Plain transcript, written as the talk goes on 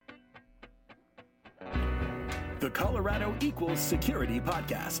The Colorado Equals Security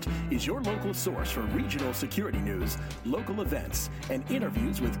Podcast is your local source for regional security news, local events, and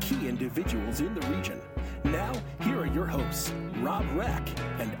interviews with key individuals in the region. Now, here are your hosts, Rob Reck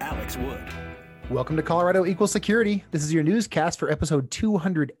and Alex Wood. Welcome to Colorado Equals Security. This is your newscast for episode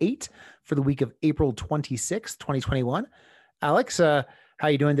 208 for the week of April 26th, 2021. Alex, how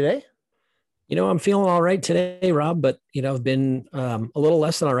you doing today? I'm feeling all right today, Rob, but, I've been a little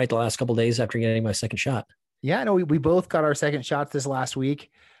less than all right the last couple of days after getting my second shot. Yeah, I know we both got our second shots this last week.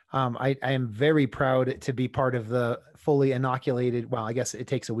 I am very proud to be part of the fully inoculated. Well, I guess it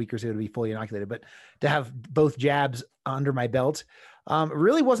takes a week or so to be fully inoculated, but to have both jabs under my belt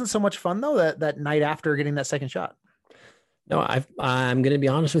really wasn't so much fun though, that night after getting that second shot. No, I'm going to be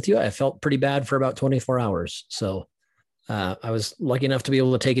honest with you. I felt pretty bad for about 24 hours. So I was lucky enough to be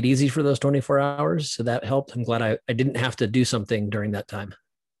able to take it easy for those 24 hours. So that helped. I'm glad I didn't have to do something during that time.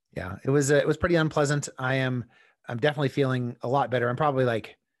 Yeah, it was pretty unpleasant. I'm definitely feeling a lot better. I'm probably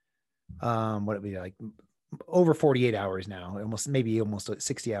like, what it be like over 48 hours now, almost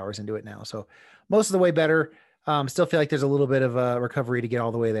 60 hours into it now. So most of the way better. Still feel like there's a little bit of a recovery to get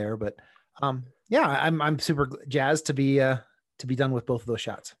all the way there, but yeah, I'm super jazzed to be done with both of those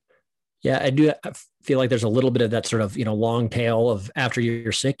shots. Yeah, I do feel like there's a little bit of that sort of, long tail of after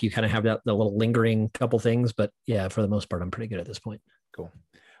you're sick, you kind of have the little lingering couple things, but yeah, for the most part, I'm pretty good at this point. Cool.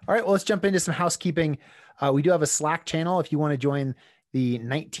 All right, well, let's jump into some housekeeping. We do have a Slack channel. If you want to join the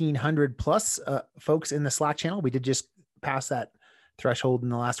 1900 plus folks in the Slack channel, we did just pass that threshold in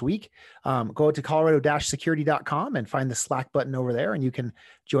the last week. Go to colorado-security.com and find the Slack button over there, and you can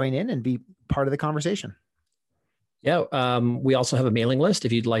join in and be part of the conversation. Yeah, we also have a mailing list.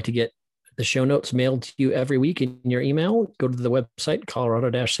 If you'd like to get the show notes mailed to you every week in your email, go to the website,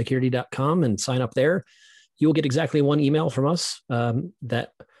 colorado-security.com, and sign up there. You will get exactly one email from us.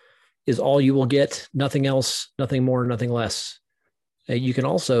 That is all you will get. Nothing else, nothing more, nothing less. You can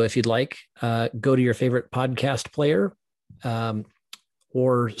also, if you'd like, go to your favorite podcast player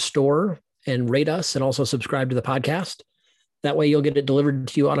or store and rate us, and also subscribe to the podcast. That way you'll get it delivered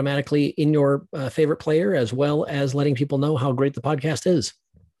to you automatically in your favorite player, as well as letting people know how great the podcast is.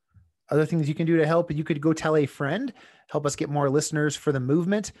 Other things you can do to help, you could go tell a friend, help us get more listeners for the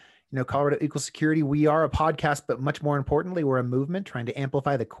movement. Colorado Equals Security, we are a podcast, but much more importantly, we're a movement trying to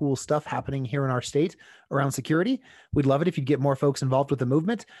amplify the cool stuff happening here in our state around security. We'd love it if you'd get more folks involved with the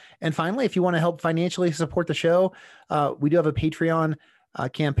movement. And finally, if you want to help financially support the show, we do have a Patreon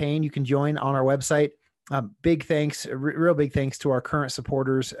campaign you can join on our website. Big thanks, real big thanks to our current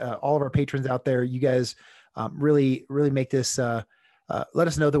supporters, all of our patrons out there. You guys really make this, let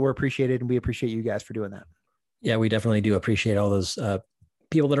us know that we're appreciated, and we appreciate you guys for doing that. Yeah, we definitely do appreciate all those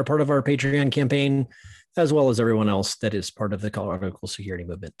people that are part of our Patreon campaign, as well as everyone else that is part of the Colorado Equals Security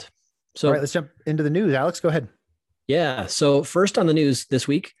movement. So, all right, let's jump into the news. Alex, go ahead. Yeah. So first on the news this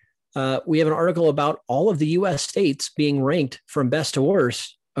week, we have an article about all of the U.S. states being ranked from best to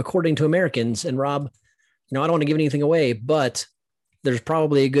worst, according to Americans. And Rob, I don't want to give anything away, but there's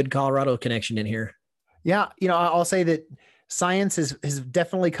probably a good Colorado connection in here. Yeah. I'll say that science has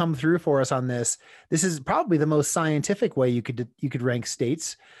definitely come through for us on this. This is probably the most scientific way you could rank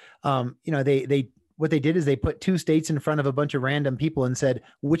states. What they did is they put two states in front of a bunch of random people and said,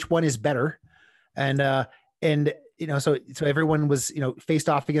 which one is better? So everyone was, faced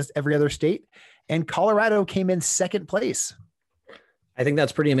off against every other state, and Colorado came in second place. I think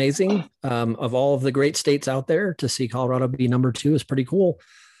that's pretty amazing. Of all of the great states out there, to see Colorado be number 2 is pretty cool.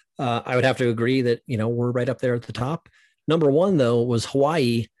 I would have to agree that, we're right up there at the top. Number 1, though, was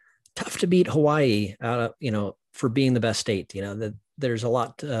Hawaii. Tough to beat Hawaii, for being the best state. That there's a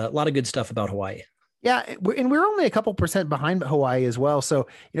lot of good stuff about Hawaii. Yeah, and we're only a couple percent behind Hawaii as well. So,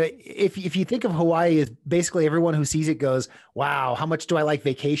 if you think of Hawaii as basically everyone who sees it goes, "Wow, how much do I like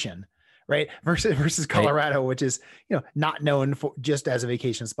vacation?" Right? Versus Colorado, right, which is not known for just as a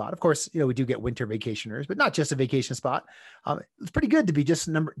vacation spot. Of course, we do get winter vacationers, but not just a vacation spot. It's pretty good to be just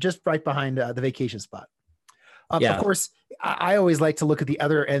right behind the vacation spot. Of course, I always like to look at the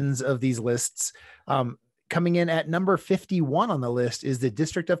other ends of these lists. Coming in at number 51 on the list is the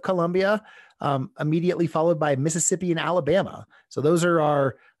District of Columbia, immediately followed by Mississippi and Alabama. So those are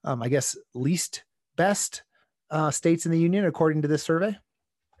our, least best states in the union, according to this survey.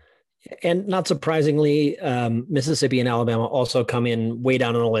 And not surprisingly, Mississippi and Alabama also come in way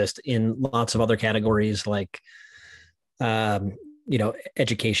down on the list in lots of other categories, like,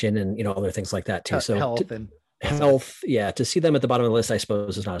 education and, other things like that too. So health. Yeah. To see them at the bottom of the list, I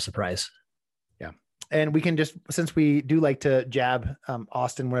suppose, is not a surprise. Yeah. And we can just, since we do like to jab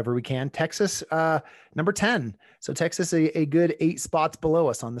Austin whenever we can, Texas, number 10. So Texas, a good 8 spots below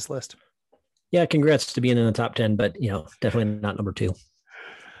us on this list. Yeah, congrats to being in the top 10, but definitely not number 2.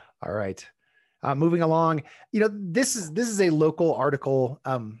 All right. Moving along, this is a local article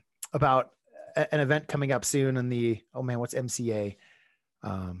about an event coming up soon in what's MCA?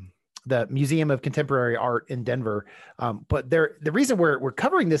 The Museum of Contemporary Art in Denver. But the reason we're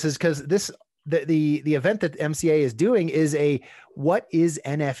covering this is because the event that MCA is doing is what is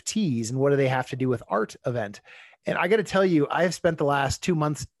NFTs and what do they have to do with art event. And I got to tell you, I've spent the last 2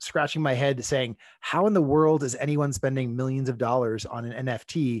 months scratching my head saying, how in the world is anyone spending millions of dollars on an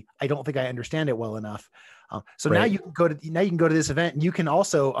NFT? I don't think I understand it well enough. So right. Now you can go to this event and you can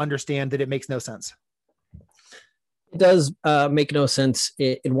also understand that it makes no sense. It does make no sense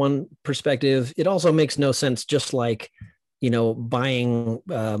in one perspective. It also makes no sense, just like, buying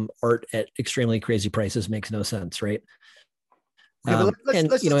art at extremely crazy prices makes no sense, right? Yeah,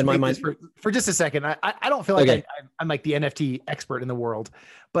 let's in my mind for just a second, I don't feel like I'm like the NFT expert in the world,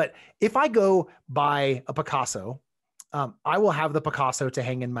 but if I go buy a Picasso, I will have the Picasso to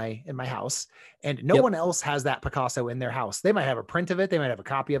hang in my house, and no one else has that Picasso in their house. They might have a print of it, they might have a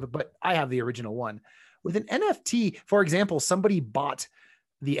copy of it, but I have the original one. With an NFT, for example, somebody bought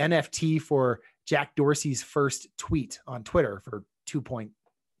the NFT for Jack Dorsey's first tweet on Twitter for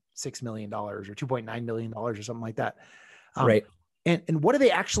 $2.6 million or $2.9 million or something like that. Right. And what do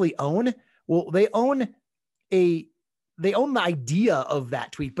they actually own? Well, they own the idea of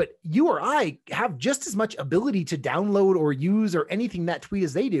that tweet, but you or I have just as much ability to download or use or anything that tweet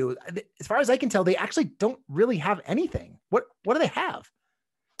as they do. As far as I can tell, they actually don't really have anything. What do they have?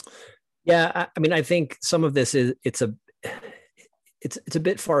 Yeah, I mean, I think some of this it's a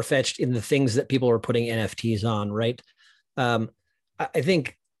bit far-fetched in the things that people are putting NFTs on, right? I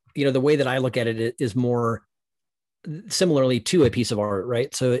think the way that I look at it is more similarly to a piece of art,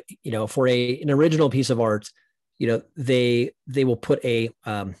 right? So, for an original piece of art, they will put a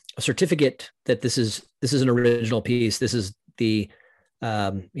certificate that this is an original piece. This is this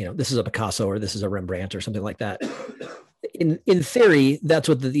is a Picasso or this is a Rembrandt or something like that. In theory, that's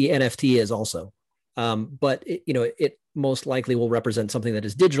what the NFT is also. But it most likely will represent something that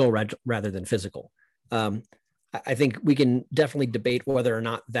is digital rather than physical. I think we can definitely debate whether or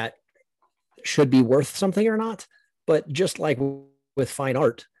not that should be worth something or not. But just like with fine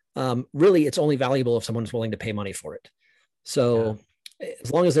art, really, it's only valuable if someone's willing to pay money for it. So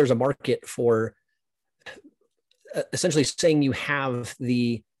as long as there's a market for essentially saying you have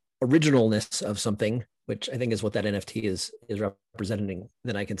the originalness of something, which I think is what that NFT is representing,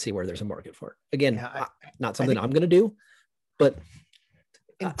 then I can see where there's a market for it. Again, not something I'm going to do, but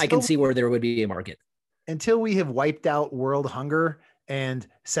I can see where there would be a market. Until we have wiped out world hunger and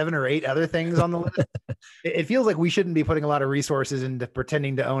 7 or 8 other things on the list, it feels like we shouldn't be putting a lot of resources into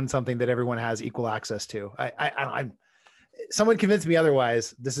pretending to own something that everyone has equal access to. I'm someone convinced me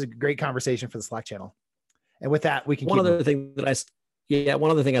otherwise. This is a great conversation for the Slack channel. And with that, we can one other thing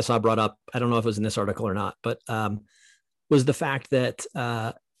I saw brought up, I don't know if it was in this article or not, but was the fact that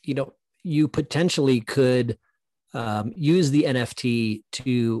you potentially could use the NFT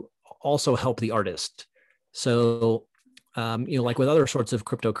to also help the artist. So like with other sorts of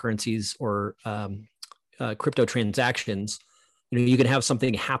cryptocurrencies or crypto transactions, you can have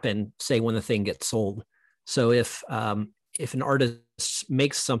something happen, say when the thing gets sold. So if an artist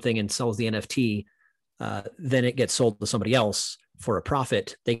makes something and sells the NFT, then it gets sold to somebody else for a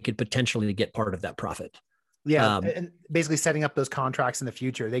profit, they could potentially get part of that profit. Yeah. And basically setting up those contracts in the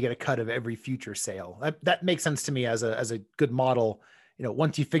future, they get a cut of every future sale. That makes sense to me as a good model,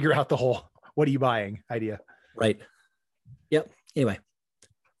 once you figure out the whole, what are you buying idea. Right. Yep. Anyway,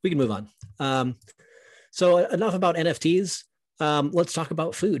 we can move on. So enough about NFTs. Let's talk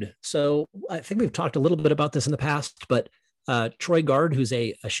about food. So I think we've talked a little bit about this in the past, but Troy Guard, who's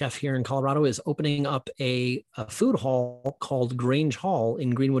a chef here in Colorado, is opening up a food hall called Grange Hall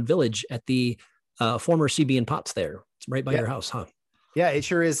in Greenwood Village at the former CB and Potts there. It's right by your house, huh? Yeah, it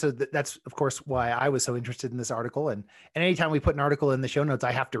sure is. So that's, of course, why I was so interested in this article. And anytime we put an article in the show notes,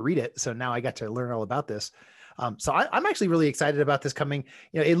 I have to read it. So now I got to learn all about this. So I'm actually really excited about this coming.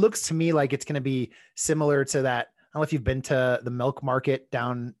 It looks to me like it's going to be similar to that. I don't know if you've been to the Milk Market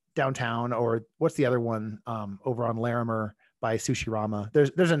downtown, or what's the other one over on Larimer by Sushirama.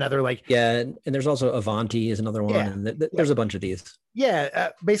 There's another and there's also Avanti is another one. Yeah, and there's a bunch of these.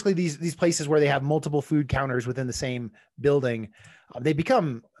 Yeah, basically these places where they have multiple food counters within the same building. They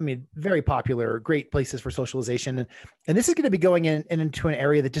become, very popular, great places for socialization. And this is going to be going into an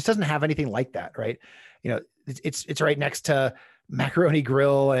area that just doesn't have anything like that, right? It's right next to Macaroni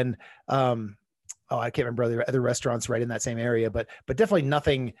Grill and I can't remember the other restaurants right in that same area, but definitely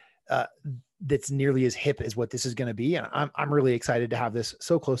nothing that's nearly as hip as what this is going to be. And I'm really excited to have this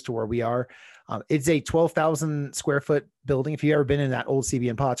so close to where we are. It's a 12,000 square foot building. If you've ever been in that old CB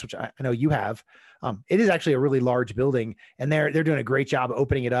and Potts, which I know you have, it is actually a really large building, and they're doing a great job of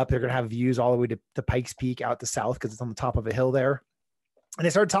opening it up. They're going to have views all the way to Pikes Peak out the south, because it's on the top of a hill there. And they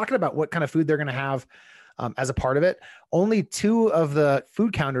started talking about what kind of food they're going to have as a part of it. Only 2 of the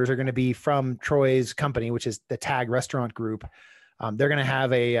food counters are going to be from Troy's company, which is the TAG Restaurant Group. They're going to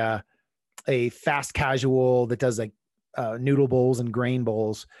have a fast casual that does like noodle bowls and grain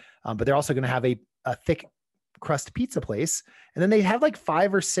bowls. But they're also going to have a thick crust pizza place. And then they have like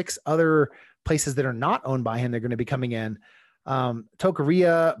 5 or 6 other places that are not owned by him. They're going to be coming in.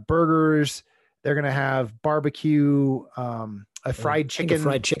 Toqueria, burgers. They're going to have barbecue, a fried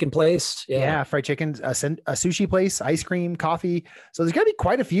chicken place. Yeah. Fried chicken, a sushi place, ice cream, coffee. So there's going to be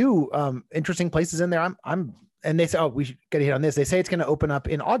quite a few interesting places in there. And they say, oh, we should get a hit on this. They say it's going to open up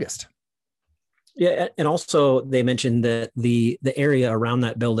in August. Yeah, and also they mentioned that the area around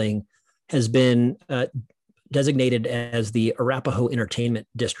that building has been designated as the Arapahoe Entertainment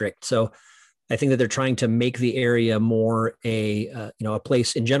District. So I think that they're trying to make the area more a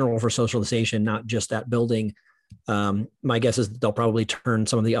place in general for socialization, not just that building. My guess is they'll probably turn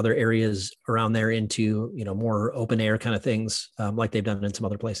some of the other areas around there into more open air kind of things, like they've done in some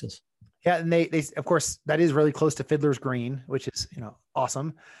other places. Yeah, and they of course that is really close to Fiddler's Green, which is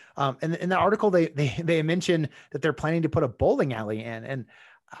awesome. And in the article they mention that they're planning to put a bowling alley in, and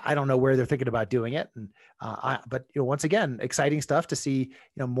I don't know where they're thinking about doing it. And but once again, exciting stuff to see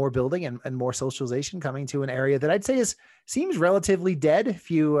more building and more socialization coming to an area that I'd say seems relatively dead.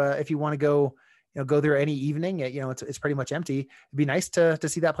 If you want to go there any evening, it's pretty much empty. It'd be nice to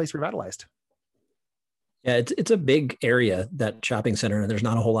see that place revitalized. Yeah, it's a big area, that shopping center, and there's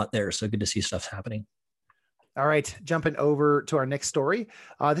not a whole lot there. So good to see stuff happening. All right, jumping over to our next story.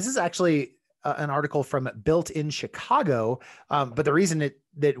 This is actually an article from Built in Chicago, but the reason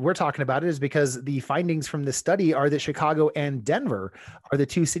that we're talking about it is because the findings from this study are that Chicago and Denver are the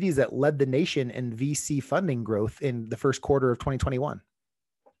 2 cities that led the nation in VC funding growth in the first quarter of 2021.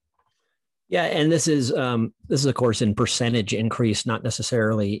 Yeah, and this is of course in percentage increase, not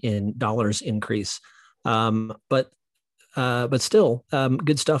necessarily in dollars increase. But still,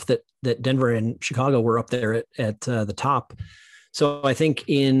 good stuff that Denver and Chicago were up there at the top. So I think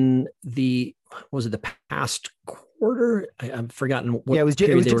in the past quarter, I've forgotten what. Yeah, it was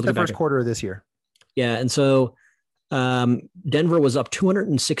just the first quarter of this year. Yeah, and so Denver was up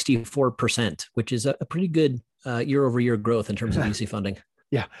 264%, which is a pretty good year-over-year growth in terms of VC funding.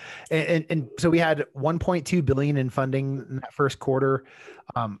 Yeah. And so we had 1.2 billion in funding in that first quarter.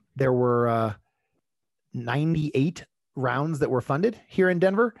 There were 98 rounds that were funded here in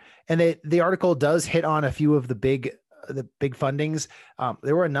Denver. And the article does hit on a few of the big fundings.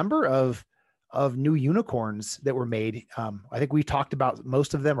 There were a number of new unicorns that were made. I think we've talked about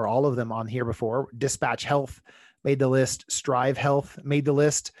most of them or all of them on here before. Dispatch Health made the list. Strive Health made the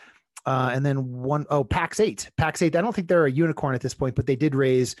list. And then Pax8. Pax8, I don't think they're a unicorn at this point, but they did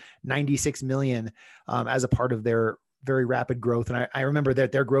raise 96 million as a part of their very rapid growth. And I remember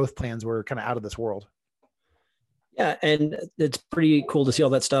that their growth plans were kind of out of this world. Yeah, and it's pretty cool to see all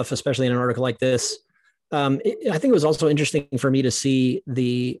that stuff, especially in an article like this. I think it was also interesting for me to see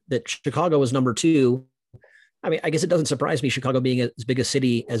that Chicago was number 2. I mean, I guess it doesn't surprise me, Chicago being as big a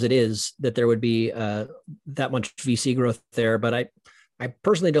city as it is, that there would be that much VC growth there. But I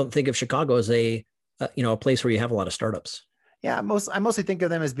personally don't think of Chicago as a place where you have a lot of startups. Yeah, I mostly think of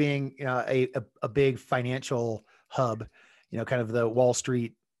them as being a big financial hub, kind of the Wall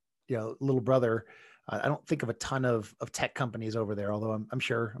Street, little brother. I don't think of a ton of tech companies over there, although I'm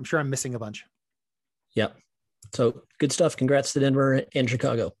sure I'm missing a bunch. Yep. So good stuff. Congrats to Denver and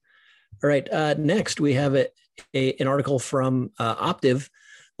Chicago. All right. Next, we have an article from Optiv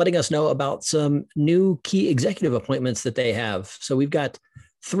letting us know about some new key executive appointments that they have. So we've got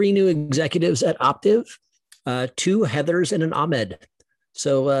 3 new executives at Optiv, 2 Heathers and an Ahmed.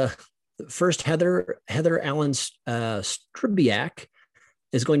 So first, Heather Allen Stribiak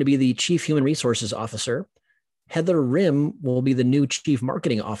is going to be the Chief Human Resources Officer. Heather Rim will be the new Chief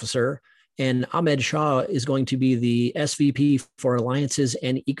Marketing Officer. And Ahmed Shah is going to be the SVP for Alliances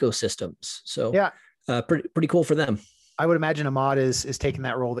and Ecosystems. So yeah, pretty cool for them. I would imagine Ahmad is taking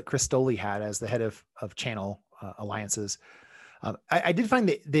that role that Chris Stoley had as the head of channel alliances. I did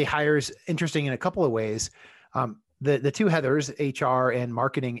find the hires interesting in a couple of ways. The 2 Heathers, HR and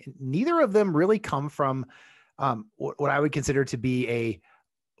marketing, neither of them really come from what I would consider to be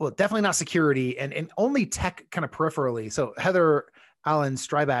definitely not security and only tech kind of peripherally. So Heather Alan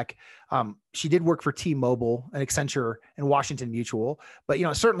Stryback. She did work for T-Mobile and Accenture and Washington Mutual, but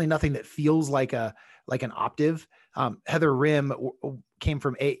certainly nothing that feels like an Optiv. Heather Rim came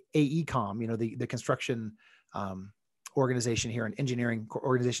from AECOM, the construction organization here, an engineering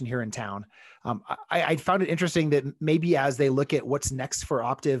organization here in town. I found it interesting that maybe as they look at what's next for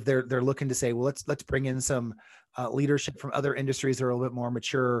Optiv, they're looking to say, well, let's bring in some leadership from other industries that are a little bit more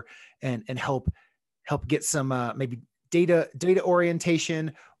mature and help get some maybe data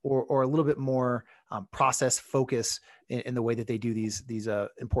orientation or a little bit more process focus in the way that they do these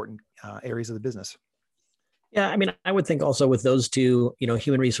important areas of the business. Yeah, I mean, I would think also with those two,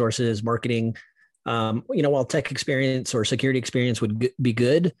 human resources, marketing, while tech experience or security experience would be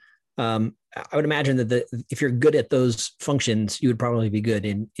good, I would imagine that if you're good at those functions, you would probably be good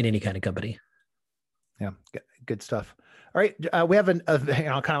in any kind of company. Yeah, good stuff. All right, we have kind of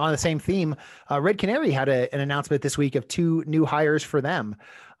on the same theme. Red Canary had an announcement this week of 2 new hires for them.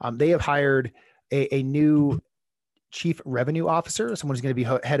 They have hired a new chief revenue officer, someone who's going to be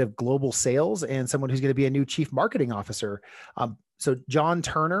head of global sales, and someone who's going to be a new chief marketing officer. So John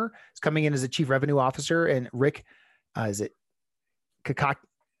Turner is coming in as a chief revenue officer, and Rick, is it Kakasia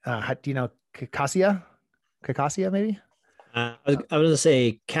maybe? I was going to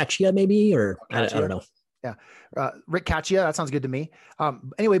say Kachia maybe, or I don't know. Yeah. Rick Kachia, that sounds good to me.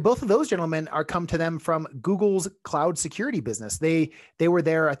 Anyway, both of those gentlemen come to them from Google's cloud security business. They were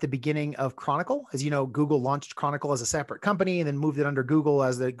there at the beginning of Chronicle. As you know, Google launched Chronicle as a separate company and then moved it under Google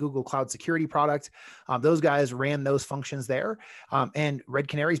as the Google Cloud Security product. Those guys ran those functions there. And Red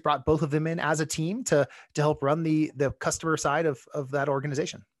Canaries brought both of them in as a team to help run the customer side of that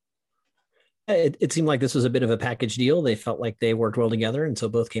organization. It seemed like this was a bit of a package deal. They felt like they worked well together, and so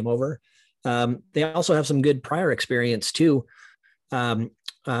both came over. They also have some good prior experience too.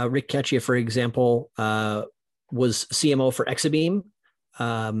 Rick Kachia, for example, was CMO for Exabeam,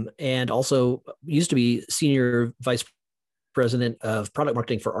 and also used to be senior vice president of product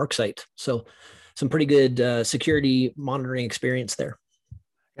marketing for ArcSight. So some pretty good security monitoring experience there.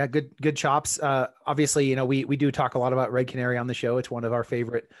 Yeah, good chops. Obviously, we do talk a lot about Red Canary on the show. It's one of our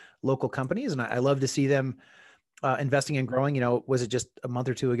favorite local companies, and I love to see them investing and growing. Was it just a month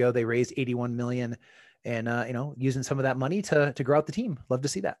or two ago they raised $81 million, and using some of that money to grow out the team. Love to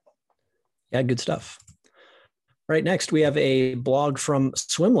see that. Yeah, good stuff. Right, next we have a blog from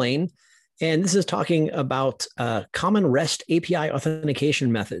Swimlane, and this is talking about common REST API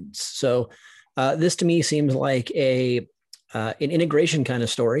authentication methods. So this to me seems like an integration kind of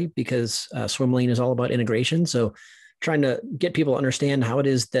story, because Swimlane is all about integration. So trying to get people to understand how it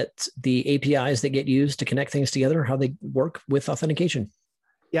is that the APIs that get used to connect things together, how they work with authentication.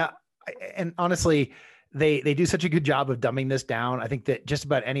 Yeah. And honestly, they do such a good job of dumbing this down. I think that just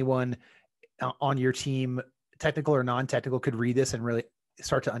about anyone on your team, technical or non-technical, could read this and really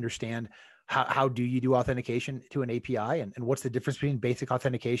start to understand how do you do authentication to an API, and what's the difference between basic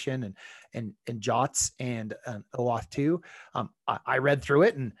authentication and JOTS and OAuth 2. I read through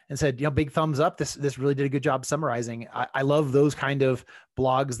it and said, big thumbs up. This really did a good job summarizing. I love those kind of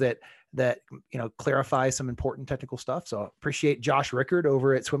blogs that clarify some important technical stuff. So appreciate Josh Rickard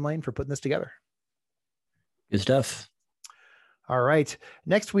over at Swimlane for putting this together. Good stuff. All right.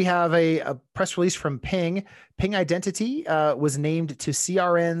 Next, we have a press release from Ping. Ping Identity was named to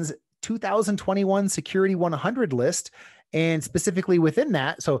CRN's 2021 Security 100 list, and specifically within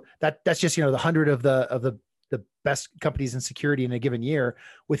that, so that's just the 100 of the best companies in security in a given year.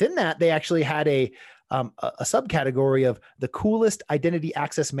 Within that, they actually had a subcategory of the coolest identity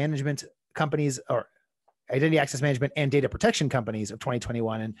access management companies, or identity access management and data protection companies of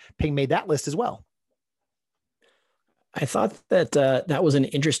 2021, and Ping made that list as well. I thought that that was an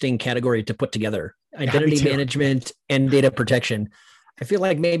interesting category to put together: identity management and data protection. I feel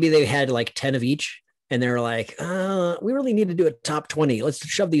like maybe they had like 10 of each, and they're like, we really need to do a top 20. Let's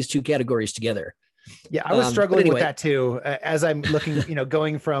shove these two categories together. Yeah, I was struggling with that too. As I'm looking,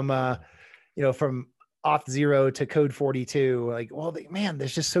 going from, from Auth0 to Code 42, like, well,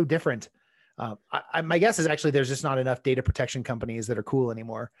 there's just so different. My guess is actually there's just not enough data protection companies that are cool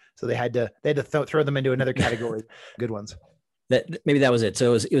anymore. So they had to throw them into another category. Good ones. Maybe that was it.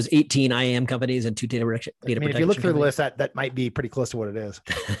 So it was 18 IAM companies and 2 data protection. If you look through the list, that might be pretty close to what it is.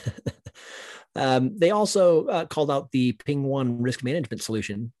 They also called out the PingOne risk management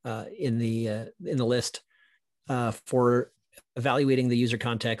solution in the list for evaluating the user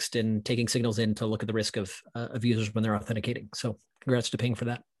context and taking signals in to look at the risk of users when they're authenticating. So congrats to Ping for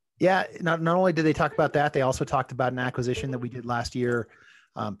that. Yeah, not only did they talk about that, they also talked about an acquisition that we did last year.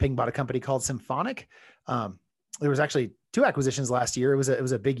 Ping bought a company called Symphonic. There was actually two acquisitions last year. It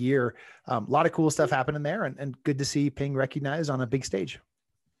was a big year. A lot of cool stuff happening there, and good to see Ping recognized on a big stage.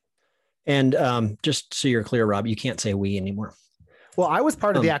 And just so you're clear, Rob, you can't say we anymore. Well, I was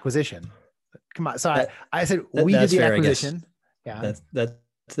part of the acquisition. Come on. So I said we did the fair, acquisition. Yeah.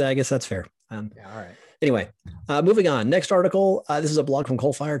 I guess that's fair. Yeah. All right. Anyway, moving on. Next article. This is a blog from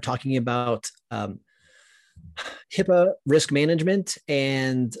Coalfire talking about HIPAA risk management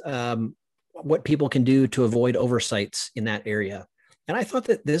and what people can do to avoid oversights in that area. And I thought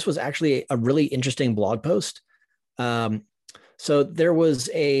that this was actually a really interesting blog post. So there was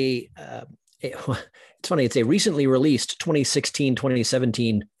it's funny, it's a recently released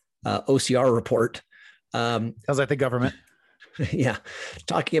 2016-2017 OCR report. Sounds like the government. Yeah.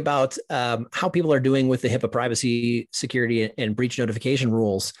 Talking about how people are doing with the HIPAA privacy, security, and breach notification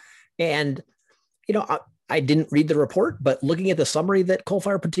rules. And, I didn't read the report, but looking at the summary that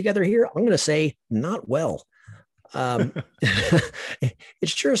Coalfire put together here, I'm going to say not well. It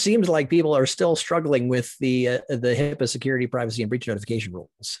sure seems like people are still struggling with the HIPAA security, privacy, and breach notification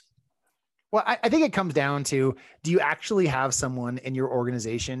rules. Well, I think it comes down to, do you actually have someone in your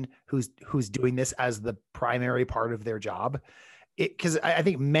organization who's doing this as the primary part of their job? Because I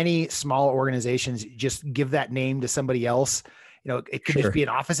think many small organizations just give that name to somebody else. It could just be an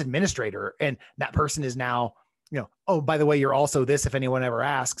office administrator, and that person is now, oh, by the way, you're also this, if anyone ever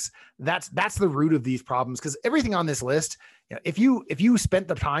asks. That's the root of these problems, because everything on this list, if you spent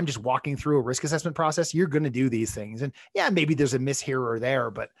the time just walking through a risk assessment process, you're going to do these things. And yeah, maybe there's a miss here or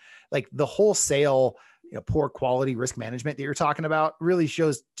there, but like the wholesale, poor quality risk management that you're talking about really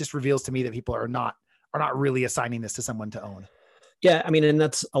reveals to me that people are not really assigning this to someone to own. Yeah, I mean, and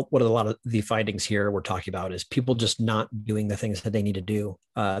that's what a lot of the findings here we're talking about is people just not doing the things that they need to do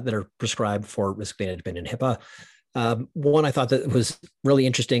that are prescribed for risk management in HIPAA. One I thought that was really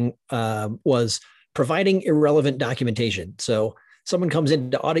interesting was providing irrelevant documentation. So someone comes in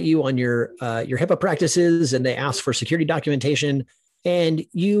to audit you on your HIPAA practices, and they ask for security documentation, and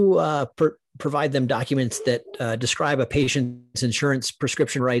you provide them documents that describe a patient's insurance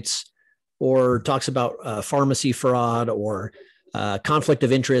prescription rights, or talks about pharmacy fraud, or conflict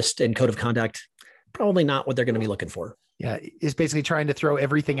of interest and code of conduct. Probably not what they're going to be looking for. Yeah, it's basically trying to throw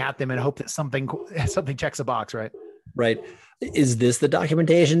everything at them and hope that something checks a box, right? Right. Is this the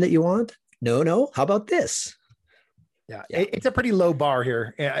documentation that you want? No. How about this? Yeah. It's a pretty low bar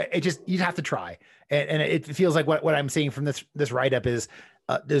here. You'd have to try. And it feels like what I'm seeing from this write-up is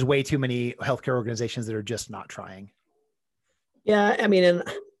there's way too many healthcare organizations that are just not trying. Yeah. I mean,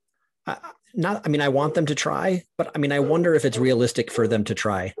 I want them to try, but I wonder if it's realistic for them to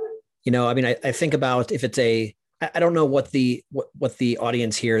try. I think about if it's I don't know what the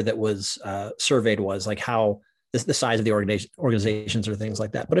audience here that was surveyed was, like how the size of the organizations or things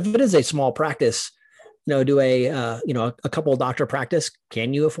like that. But if it is a small practice, do a couple doctor practice,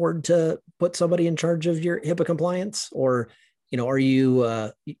 can you afford to put somebody in charge of your HIPAA compliance? Or, are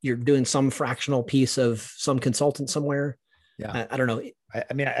you you're doing some fractional piece of some consultant somewhere? Yeah. I don't know.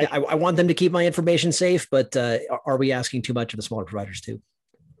 I want them to keep my information safe, but are we asking too much of the smaller providers too?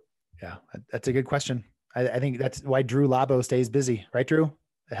 Yeah, that's a good question. I think that's why Drew Labo stays busy, right, Drew?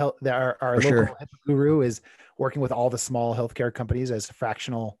 Our local HIPAA guru is working with all the small healthcare companies as a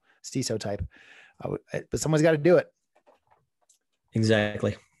fractional CISO type, but someone's got to do it.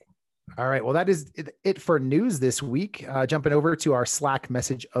 Exactly. All right. Well, that is it for news this week. Jumping over to our Slack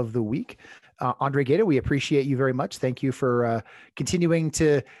message of the week. Andre Gaeta, we appreciate you very much. Thank you for continuing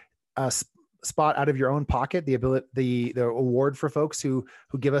to spot out of your own pocket the award for folks who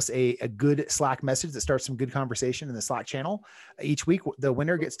give us a good Slack message that starts some good conversation in the Slack channel. Each week, the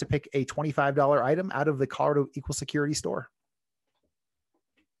winner gets to pick a $25 item out of the Colorado Equal Security store.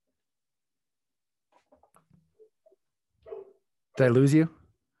 Did I lose you?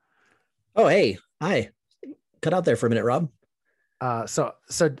 Oh, hey, hi. Cut out there for a minute, Rob. So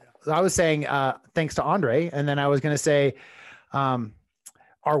I was saying thanks to Andre, and then I was going to say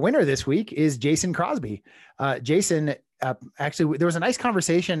our winner this week is Jason Crosby. Jason, actually, there was a nice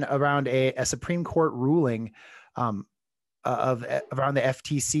conversation around a Supreme Court ruling around the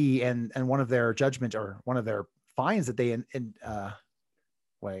FTC and one of their judgment or one of their fines that they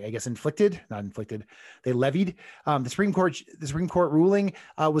they levied. The Supreme Court ruling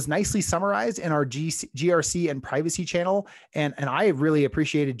was nicely summarized in our GRC and privacy channel. And I really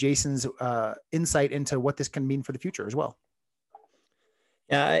appreciated Jason's insight into what this can mean for the future as well.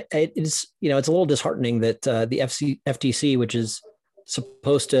 Yeah, it's a little disheartening that the FTC, which is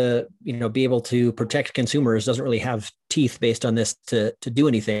supposed to, be able to protect consumers, doesn't really have teeth based on this to do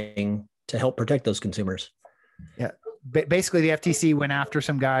anything to help protect those consumers. Yeah. Basically, the FTC went after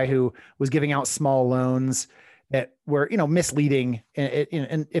some guy who was giving out small loans that were, misleading.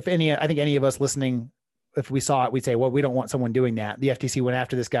 And if I think any of us listening, if we saw it, we'd say, well, we don't want someone doing that. The FTC went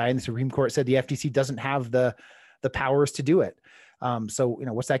after this guy, and the Supreme Court said the FTC doesn't have the powers to do it. So,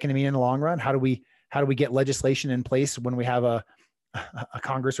 what's that going to mean in the long run? How do we get legislation in place when we have a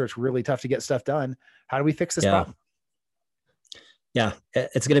Congress where it's really tough to get stuff done? How do we fix this problem? Yeah,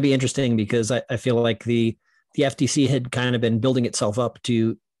 it's going to be interesting because I feel like the FTC had kind of been building itself up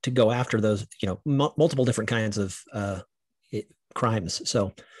to go after those, multiple different kinds of crimes.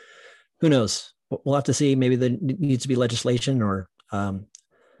 So who knows? We'll have to see. Maybe there needs to be legislation or,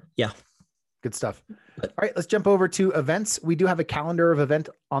 Good stuff. All right, let's jump over to events. We do have a calendar of event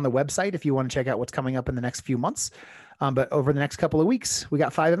on the website if you want to check out what's coming up in the next few months. But over the next couple of weeks, we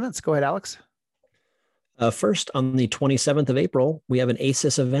got 5 events. Go ahead, Alex. First, on the 27th of April, we have an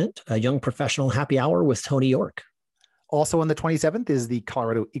ACES event, a young professional happy hour with Tony York. Also on the 27th is the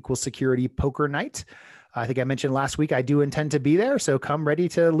Colorado Equal Security Poker Night. I think I mentioned last week, I do intend to be there. So come ready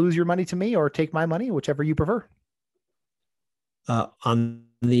to lose your money to me or take my money, whichever you prefer. On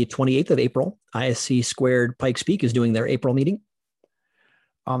the 28th of April, ISC Squared Pikes Peak is doing their April meeting.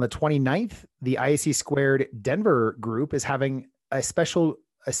 On the 29th, the ISC Squared Denver group is having a special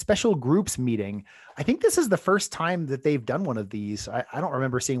groups meeting. I think this is the first time that they've done one of these. I don't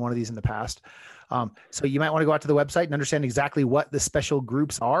remember seeing one of these in the past. So you might want to go out to the website and understand exactly what the special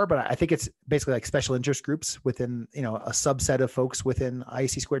groups are, but I think it's basically like special interest groups within, a subset of folks within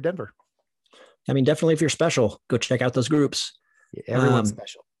ISC Squared Denver. I mean, definitely if you're special, go check out those groups. Everyone's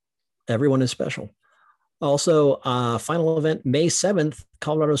special. Everyone is special. Also, final event, May 7th,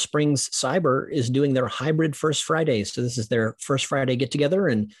 Colorado Springs Cyber is doing their hybrid First Fridays. So this is their First Friday get together.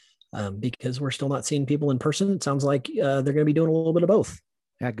 And because we're still not seeing people in person, it sounds like they're going to be doing a little bit of both.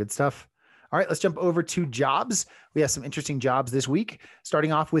 Yeah, good stuff. All right, let's jump over to jobs. We have some interesting jobs this week,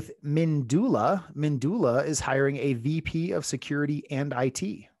 starting off with Mindula. Mindula is hiring a VP of security and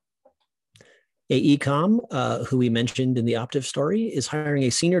IT. AECOM, who we mentioned in the Optiv story, is hiring a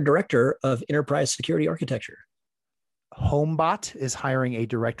senior director of enterprise security architecture. HomeBot is hiring a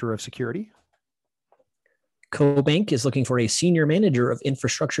director of security. CoBank is looking for a senior manager of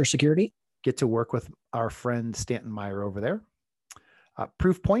infrastructure security. Get to work with our friend Stanton Meyer over there.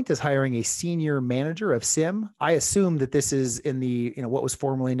 Proofpoint is hiring a senior manager of SIM. I assume that this is in the, what was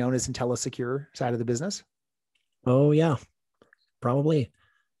formerly known as IntelliSecure side of the business. Oh yeah, probably.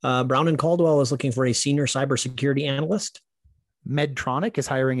 Brown and Caldwell is looking for a senior cybersecurity analyst. Medtronic is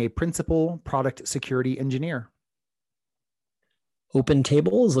hiring a principal product security engineer.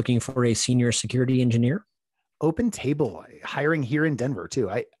 OpenTable is looking for a senior security engineer. OpenTable hiring here in Denver too.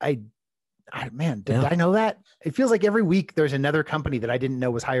 I know that? It feels like every week there's another company that I didn't know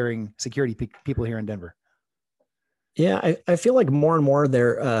was hiring security people here in Denver. Yeah, I feel like more and more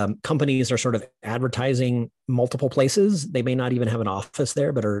their companies are sort of advertising multiple places. They may not even have an office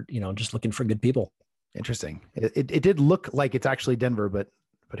there, but are just looking for good people. Interesting. It did look like it's actually Denver, but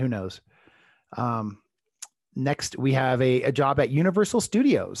who knows? Next, we have a job at Universal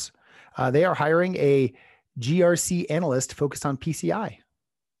Studios. They are hiring a GRC analyst focused on PCI.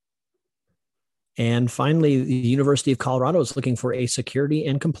 And finally, the University of Colorado is looking for a security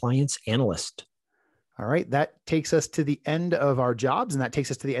and compliance analyst. All right, that takes us to the end of our jobs, and that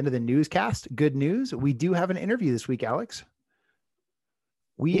takes us to the end of the newscast. Good news, we do have an interview this week, Alex.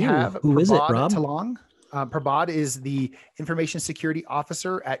 We have who Prabodh is it, Rob? Talong. Prabodh is the information security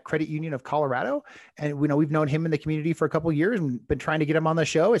officer at Credit Union of Colorado, and we've known him in the community for a couple of years and been trying to get him on the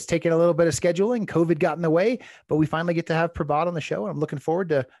show. It's taken a little bit of scheduling. COVID got in the way, but we finally get to have Prabodh on the show, and I'm looking forward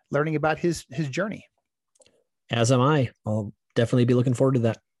to learning about his journey. As am I. I'll definitely be looking forward to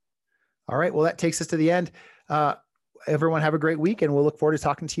that. All right. Well, that takes us to the end. Everyone have a great week, and we'll look forward to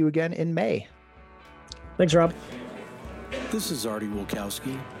talking to you again in May. Thanks, Rob. This is Artie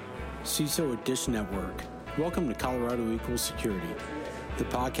Wilkowski, CISO at Dish Network. Welcome to Colorado Equal Security, the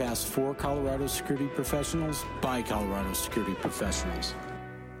podcast for Colorado security professionals by Colorado security professionals.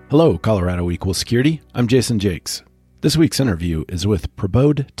 Hello, Colorado Equal Security. I'm Jason Jakes. This week's interview is with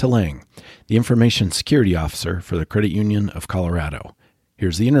Prabodh Talong, the Information Security Officer for the Credit Union of Colorado.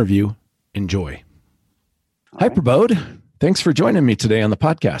 Here's the interview. Enjoy. Hi, Prabodh. Thanks for joining me today on the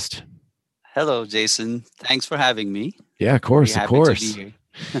podcast. Hello, Jason. Thanks for having me. Yeah, of course, of course.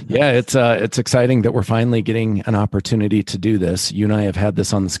 Yeah, it's exciting that we're finally getting an opportunity to do this. You and I have had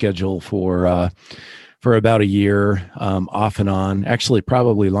this on the schedule for about a year, off and on. Actually,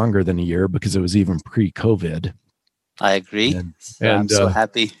 probably longer than a year because it was even pre-COVID. I agree. And I'm so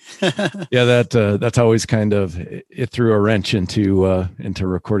happy. Yeah, that's always kind of it threw a wrench into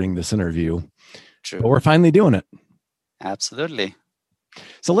recording this interview. True. But we're finally doing it. Absolutely.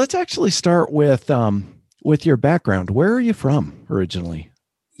 So let's actually start with with your background, where are you from originally?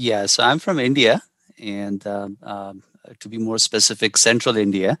 Yeah, so I'm from India, and to be more specific, central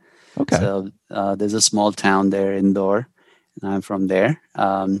India. Okay. So there's a small town there, Indore, and I'm from there.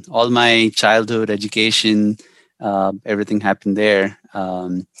 All my childhood education, everything happened there.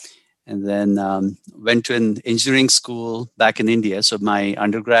 And then went to an engineering school back in India. So my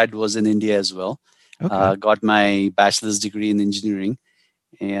undergrad was in India as well. Okay. Got my bachelor's degree in engineering,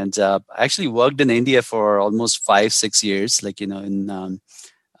 and I actually worked in India for almost 5-6 years. Like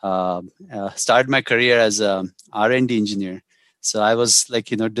started my career as a R&D engineer. So I was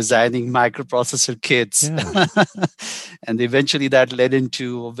designing microprocessor kits, Yeah. and eventually that led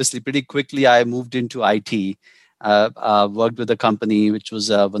into, obviously pretty quickly, I moved into IT. Worked with a company which was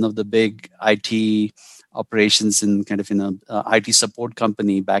one of the big IT operations in IT support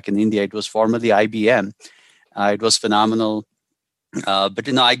company back in India. It was formerly IBM. It was phenomenal.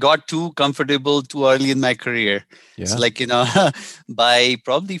 But I got too comfortable too early in my career. Yeah. So by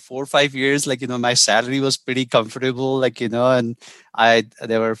probably 4 or 5 years, my salary was pretty comfortable, and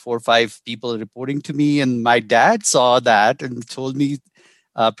there were 4 or 5 people reporting to me, and my dad saw that and told me,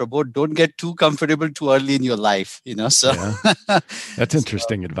 Prabodh, don't get too comfortable too early in your life, so. Yeah. That's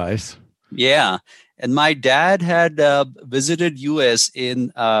interesting advice. Yeah. And my dad had visited US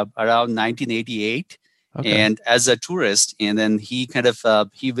in around 1988. Okay. And as a tourist, and then he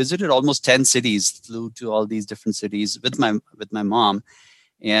he visited almost 10 cities, flew to all these different cities with my mom.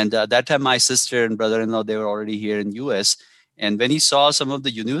 And that time my sister and brother-in-law, they were already here in US. And when he saw some of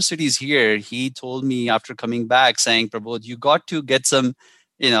the universities here, he told me after coming back saying, Prabodh, you got to get some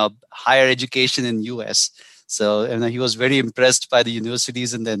higher education in US. So, and he was very impressed by the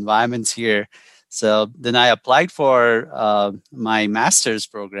universities and the environments here. So then I applied for my master's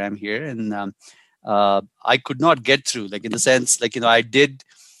program here, and I could not get through. In the sense, I did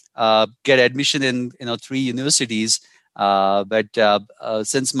get admission in 3 universities, but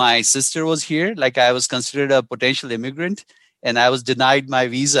since my sister was here, I was considered a potential immigrant, and I was denied my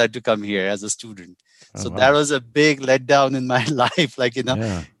visa to come here as a student. So wow. That was a big letdown in my life.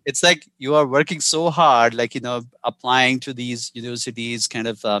 Yeah. It's like you are working so hard, applying to these universities,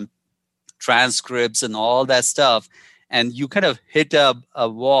 transcripts and all that stuff. And you kind of hit a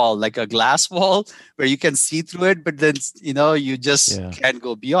wall, like a glass wall, where you can see through it, but then, you just can't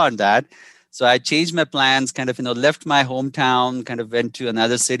go beyond that. So I changed my plans, left my hometown, went to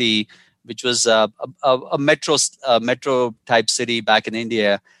another city, which was a metro type city back in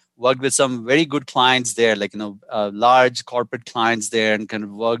India. Worked with some very good clients there, large corporate clients there,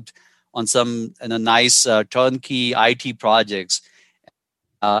 and worked on some nice turnkey IT projects.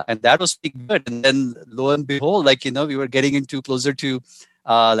 And that was pretty good. And then lo and behold, we were getting into closer to,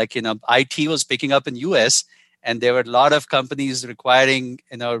 IT was picking up in US, and there were a lot of companies requiring,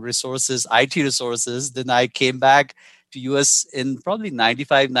 resources, IT resources. Then I came back to US in probably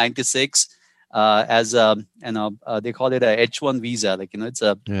 95, 96. As they call it a H1 visa. It's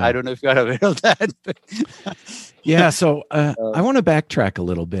a, I don't know if you're aware of that. Yeah. So I want to backtrack a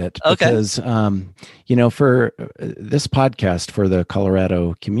little bit because, for this podcast for the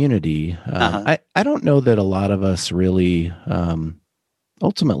Colorado community, I don't know that a lot of us really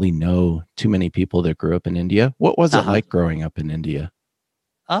ultimately know too many people that grew up in India. What was it like growing up in India?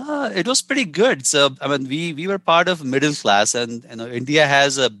 It was pretty good. So, we were part of middle class, and India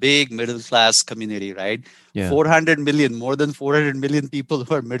has a big middle class community, right? Yeah. 400 million, more than 400 million people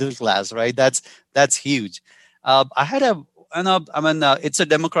who are middle class, right? That's huge. I had it's a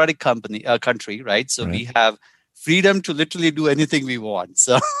democratic country, right? So we have freedom to literally do anything we want.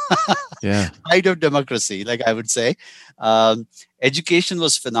 So height of democracy, I would say. Education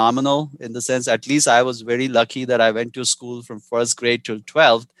was phenomenal in the sense, at least I was very lucky that I went to school from first grade till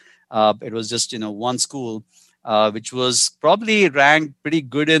 12th. It was just, one school, which was probably ranked pretty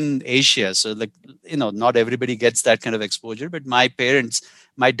good in Asia. So not everybody gets that kind of exposure, but my parents,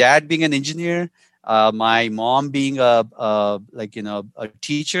 my dad being an engineer, my mom being a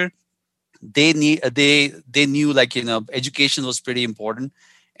teacher, they knew education was pretty important,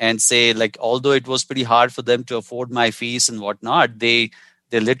 and say although it was pretty hard for them to afford my fees and whatnot, they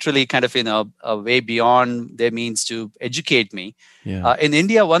literally way beyond their means to educate me. In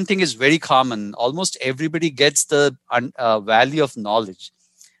India, one thing is very common: almost everybody gets the value of knowledge.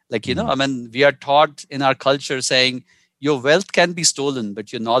 We are taught in our culture saying your wealth can be stolen,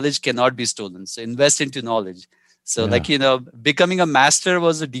 but your knowledge cannot be stolen. So invest into knowledge. So becoming a master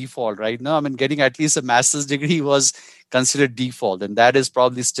was a default, right? No, getting at least a master's degree was considered default, and that is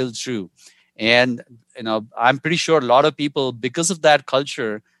probably still true. And I'm pretty sure a lot of people, because of that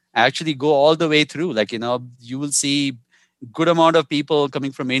culture, actually go all the way through. You will see, good amount of people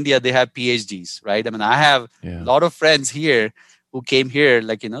coming from India, they have PhDs, right? I mean, I have a lot of friends here who came here,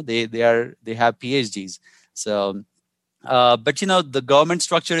 like, they have PhDs. So, but the government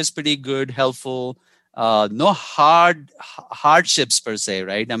structure is pretty good, helpful. No hardships per se,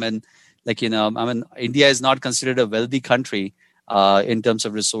 right? I mean, like, India is not considered a wealthy country in terms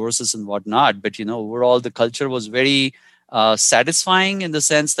of resources and whatnot. But, overall, the culture was very satisfying in the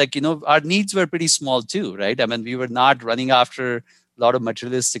sense, like, our needs were pretty small too, right? I mean, we were not running after a lot of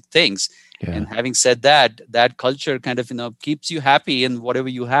materialistic things. Yeah. And having said that, that culture kind of, keeps you happy in whatever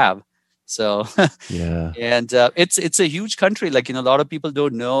you have. So, yeah. And it's a huge country. Like, a lot of people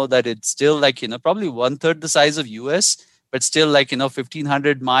don't know that it's still like, probably 1/3 the size of US, but still like,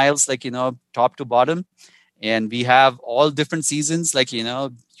 1,500 miles, like, top to bottom. And we have all different seasons, like, you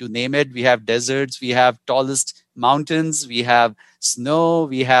name it. We have deserts, we have tallest mountains, we have snow,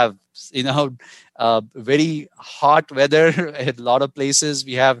 we have, very hot weather at a lot of places.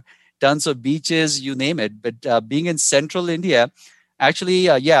 We have tons of beaches, you name it. But being in central India, actually,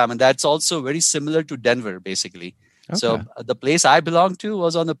 that's also very similar to Denver, basically. Okay. So the place I belonged to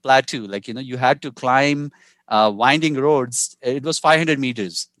was on the plateau. Like, you had to climb winding roads. It was 500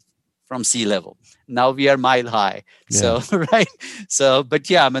 meters from sea level. Now we are mile high. Yeah. So, right. So, but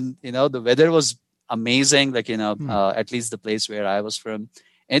yeah, the weather was amazing. Like, at least the place where I was from.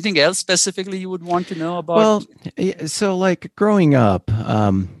 Anything else specifically you would want to know about? Well, so like growing up,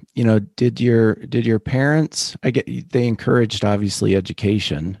 did your parents, they encouraged obviously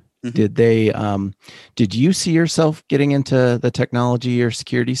education. Mm-hmm. Did you see yourself getting into the technology or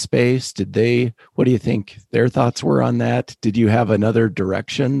security space? What do you think their thoughts were on that? Did you have another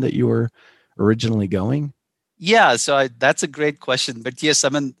direction that you were originally going? Yeah, so that's a great question. But yes,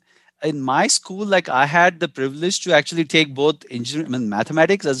 in my school, like I had the privilege to actually take both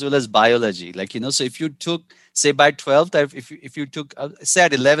mathematics as well as biology. Like, so if you took, say by 12th, if you took, say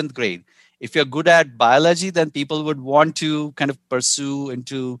at 11th grade, if you're good at biology, then people would want to kind of pursue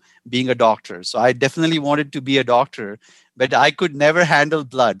into being a doctor. So I definitely wanted to be a doctor, but I could never handle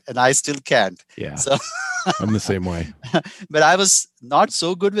blood, and I still can't. Yeah. So I'm the same way. But I was not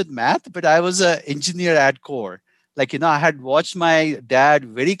so good with math, but I was an engineer at core. Like, I had watched my dad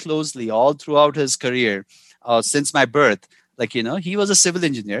very closely all throughout his career since my birth. Like, he was a civil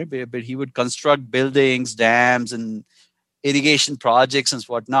engineer, but he would construct buildings, dams, and irrigation projects and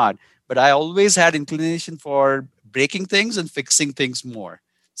whatnot. But I always had inclination for breaking things and fixing things more.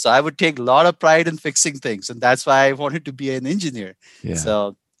 So I would take a lot of pride in fixing things. And that's why I wanted to be an engineer. Yeah.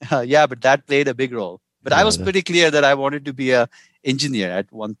 So, but that played a big role. But I was pretty clear that I wanted to be an engineer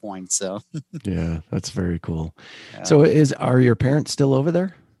at one point. So yeah, that's very cool. Yeah. So are your parents still over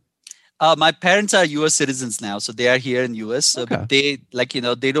there? My parents are U.S. citizens now. So they are here in U.S. So okay. But they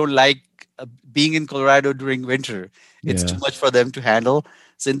they don't like being in Colorado during winter. It's too much for them to handle.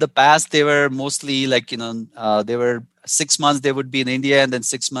 So in the past, they were mostly like, they were 6 months they would be in India, and then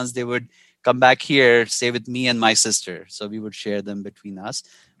 6 months they would come back here, stay with me and my sister. So we would share them between us.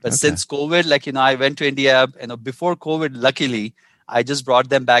 But since COVID, like, I went to India, before COVID, luckily, I just brought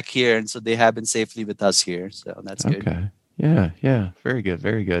them back here. And so they have been safely with us here. So that's good. Okay. Yeah. Yeah. Very good.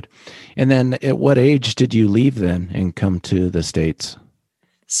 Very good. And then at what age did you leave then and come to the States?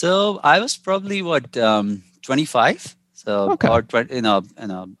 So I was probably 25. So, or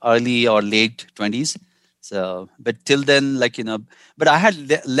early or late 20s. So, but till then, like, but I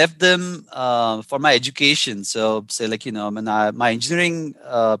had left them for my education. So say like, my engineering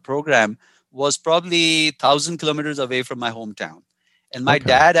program was probably 1,000 kilometers away from my hometown. And my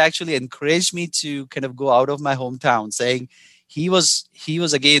dad actually encouraged me to kind of go out of my hometown, saying he was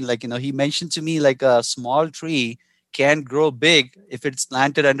again, like, he mentioned to me like a small tree can grow big if it's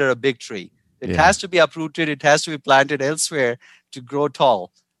planted under a big tree. It has to be uprooted. It has to be planted elsewhere to grow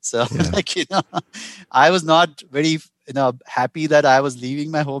tall. So like, I was not very, happy that I was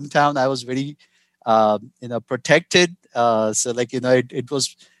leaving my hometown. I was very, protected. So like, it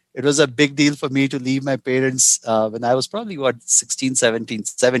was a big deal for me to leave my parents when I was probably 17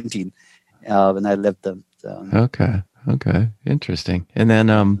 when I left them. So. Okay. Interesting. And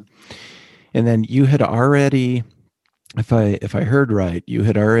then you had already, if I heard right, you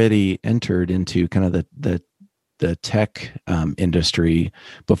had already entered into kind of the tech industry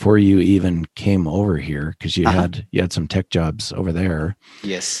before you even came over here, because you had some tech jobs over there.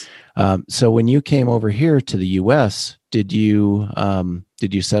 Yes. So when you came over here to the U.S., did you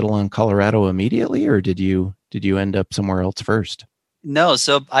settle on Colorado immediately, or did you end up somewhere else first? No,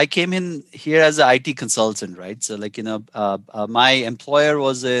 so I came in here as an IT consultant, right? So like, my employer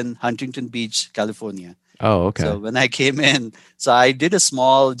was in Huntington Beach, California. Oh, okay. So when I came in, so I did a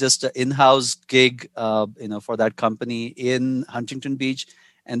small, just an in-house gig, for that company in Huntington Beach.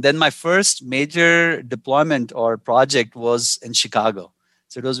 And then my first major deployment or project was in Chicago.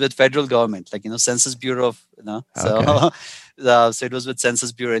 So it was with federal government, like, Census Bureau of, so, Okay. so it was with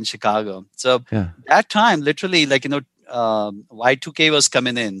Census Bureau in Chicago. So that time, literally, like, Y2K was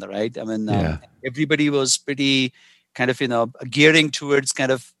coming in, right? I mean, everybody was pretty kind of, gearing towards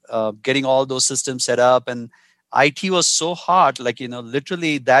kind of getting all those systems set up. And IT was so hot, like,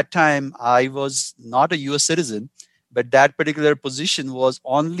 literally that time I was not a US citizen, but that particular position was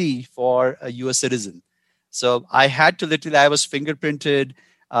only for a US citizen. So I had to literally, I was fingerprinted,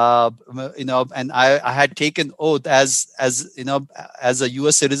 and I had taken oath as a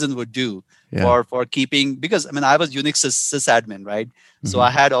US citizen would do for keeping, because I mean, I was Unix sysadmin, right? Mm-hmm. So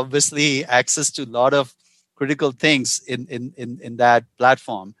I had obviously access to a lot of critical things in that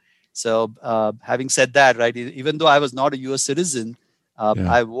platform. So having said that, right, even though I was not a US citizen,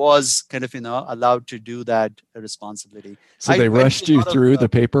 I was kind of, allowed to do that responsibility. So they rushed you through the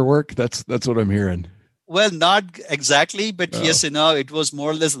paperwork? That's what I'm hearing. Well, not exactly, but yes, it was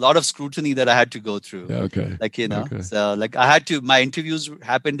more or less a lot of scrutiny that I had to go through. Okay. Like, so like I had to, my interviews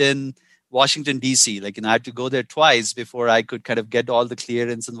happened in Washington, D.C. Like, I had to go there twice before I could kind of get all the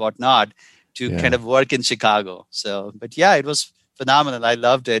clearance and whatnot to kind of work in Chicago. So, but yeah, it was phenomenal. I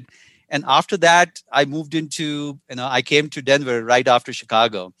loved it. And after that, I moved into, I came to Denver right after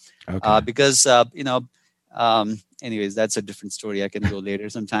Chicago, because, anyways, that's a different story. I can go later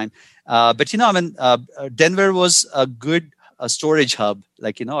sometime. But, I mean, Denver was a good storage hub,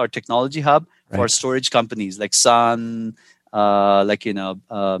 like, or technology hub for storage companies like Sun, like,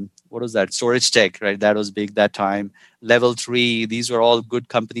 what was that? Storage Tech, right? That was big that time. Level 3, these were all good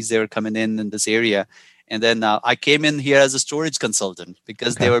companies. They were coming in this area. And then I came in here as a storage consultant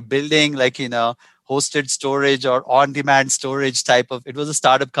because they were building like, hosted storage or on-demand storage type of, it was a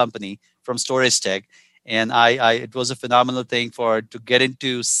startup company from Storage Tech. And it was a phenomenal thing to get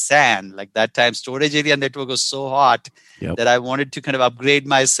into SAN. Like that time, storage area network was so hot that I wanted to kind of upgrade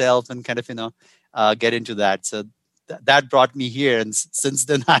myself and kind of, get into that. So that brought me here. And since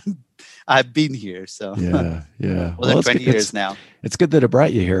then, I've been here. So more than 20 years now. It's good that it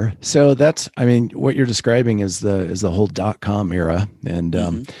brought you here. So I mean, what you're describing is the whole .com era. And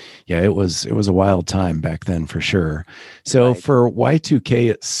it was a wild time back then for sure. So for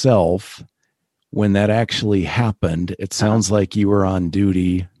Y2K itself, when that actually happened, it sounds like you were on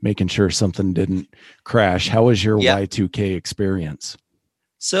duty, making sure something didn't crash. How was your Y2K experience?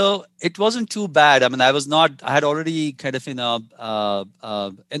 So it wasn't too bad. I mean, I had already kind of,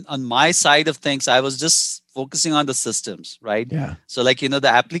 and on my side of things, I was just focusing on the systems, right? Yeah. So like, the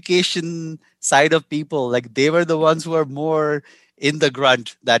application side of people, like they were the ones who were more in the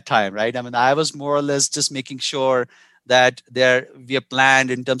grunt that time, right? I mean, I was more or less just making sure that we are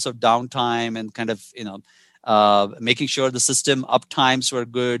planned in terms of downtime and kind of, making sure the system uptimes were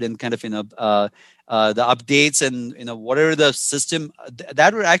good and kind of, the updates and, whatever the system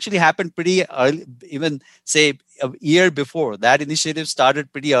that would actually happen pretty early, even say a year before that initiative started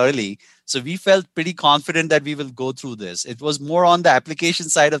pretty early. So we felt pretty confident that we will go through this. It was more on the application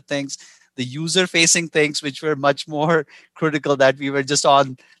side of things, the user facing things, which were much more critical, that we were just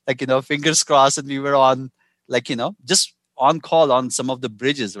on like, fingers crossed, and we were on like, just on call on some of the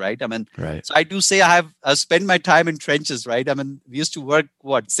bridges, right? I mean, so I do say I spent my time in trenches, right? I mean, we used to work,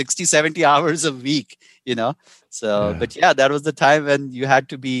 60, 70 hours a week, So, but that was the time when you had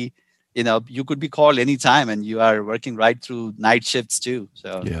to be, you could be called anytime, and you are working right through night shifts too.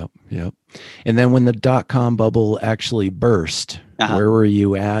 So, yeah. And then when the .com bubble actually burst, where were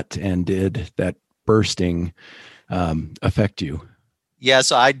you at, and did that bursting affect you? Yeah,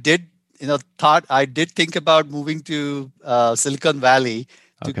 so I did. I did think about moving to Silicon Valley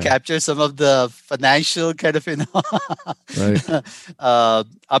to capture some of the financial kind of,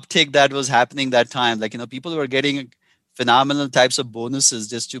 uptake that was happening that time. Like, people were getting phenomenal types of bonuses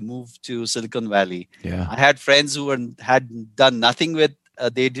just to move to Silicon Valley. Yeah. I had friends who had done nothing with,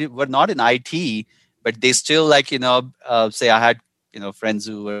 were not in IT, but they still like, say I had, friends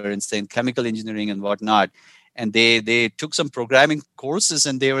who were in chemical engineering and whatnot. And they took some programming courses,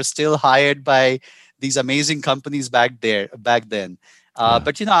 and they were still hired by these amazing companies back then.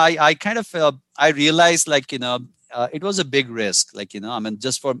 But I kind of I realized like it was a big risk. Like I mean,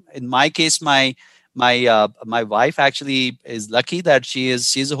 just in my case, my wife actually is lucky that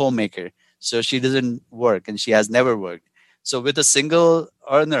she's a homemaker, so she doesn't work, and she has never worked. So with a single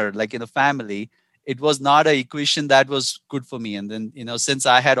earner, like in a family, it was not an equation that was good for me. And then since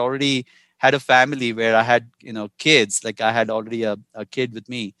I had already had a family where I had, kids, like I had already a kid with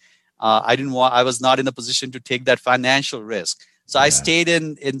me. I was not in a position to take that financial risk. So I stayed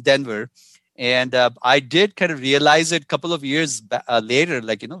in Denver, and I did kind of realize it a couple of years later,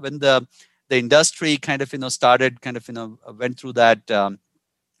 like, when the industry kind of, started kind of, went through that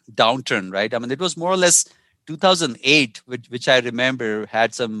downturn, right? I mean, it was more or less 2008, which I remember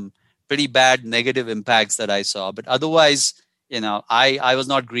had some pretty bad negative impacts that I saw. But otherwise, I was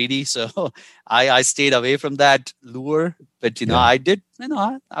not greedy, so I stayed away from that lure. But I did,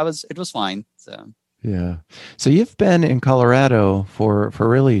 it was fine. So yeah. So you've been in Colorado for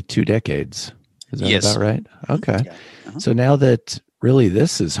really 2 decades. Is that yes. about right? Okay. Yeah. Uh-huh. So now that really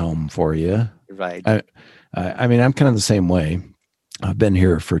this is home for you, right? I mean, I'm kind of the same way. I've been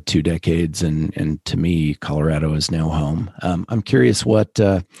here for 2 decades, and to me, Colorado is now home. I'm curious what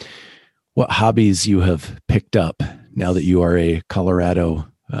hobbies you have picked up now that you are a Colorado.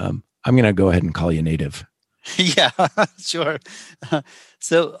 I'm going to go ahead and call you native. Yeah, sure.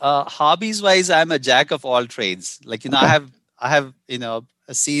 So hobbies wise, I'm a jack of all trades. Like, Okay. I have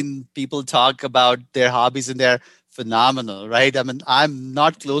seen people talk about their hobbies and they're phenomenal, right? I mean, I'm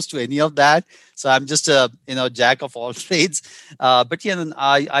not close to any of that. So I'm just a, jack of all trades. But yeah,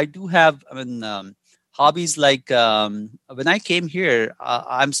 I do have, hobbies like when I came here,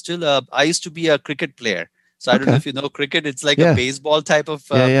 I used to be a cricket player. So I don't know if you know cricket. It's like a baseball type of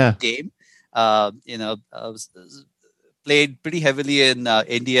game. Played pretty heavily in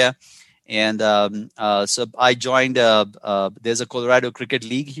India. And so I joined, there's a Colorado Cricket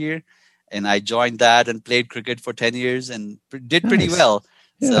League here. And I joined that and played cricket for 10 years and did pretty well.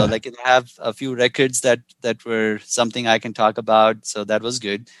 Yeah. So I have a few records that were something I can talk about. So that was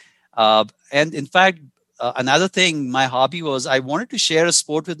good. And in fact, another thing, my hobby was I wanted to share a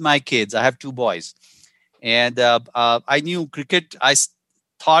sport with my kids. I have 2 boys. And I knew cricket. I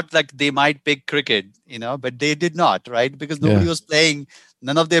thought like they might pick cricket, but they did not, right? Because nobody was playing.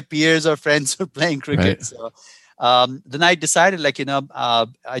 None of their peers or friends were playing cricket. Right. So then I decided I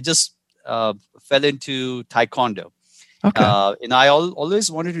just fell into Taekwondo. Okay. I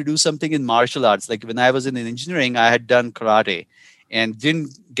always wanted to do something in martial arts. Like when I was in engineering, I had done karate and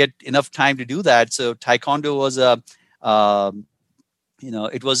didn't get enough time to do that. So Taekwondo was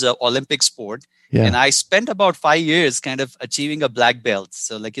it was an Olympic sport. Yeah. And I spent about 5 years kind of achieving a black belt.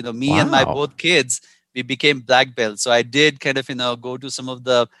 So me and my both kids, we became black belts. So I did kind of, go to some of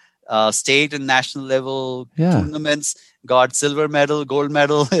the state and national level tournaments, got silver medal, gold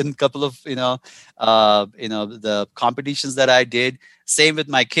medal in a couple of, the competitions that I did. Same with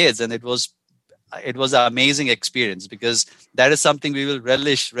my kids. And it was an amazing experience because that is something we will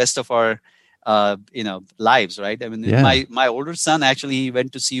relish rest of our, lives, right? I mean, my older son actually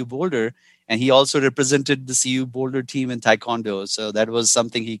went to CU Boulder and he also represented the CU Boulder team in Taekwondo. So that was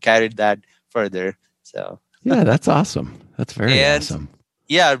something he carried that further. So yeah, that's awesome. That's very awesome.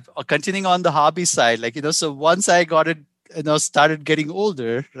 Yeah, continuing on the hobby side, so once I got it, started getting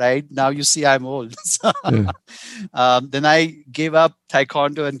older, right? Now you see I'm old. So, then I gave up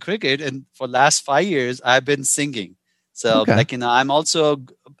Taekwondo and cricket, and for last 5 years I've been singing. So I'm also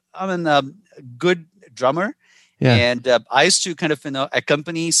a good drummer. Yeah. And I used to kind of,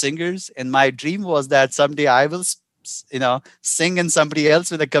 accompany singers. And my dream was that someday I will, sing and somebody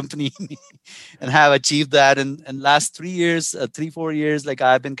else will accompany me and have achieved that. And last 3 years, 3-4 years,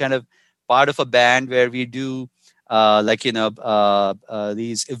 I've been kind of part of a band where we do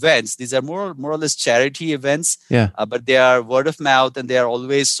these events. These are more or less charity events. Yeah. But they are word of mouth and they are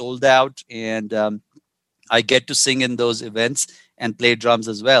always sold out. And I get to sing in those events and play drums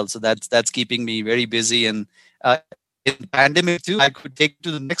as well. So that's keeping me very busy. And in the pandemic too, I could take it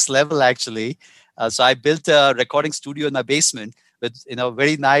to the next level actually. So I built a recording studio in my basement with,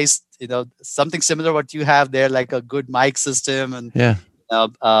 very nice, something similar what you have there, like a good mic system and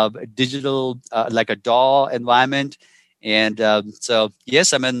digital, like a DAW environment. And so,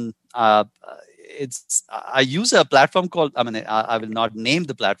 yes, I use a platform called, I will not name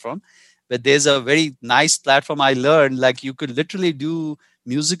the platform, but there's a very nice platform I learned, you could literally do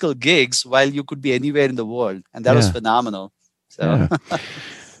musical gigs while you could be anywhere in the world. And that was phenomenal. So,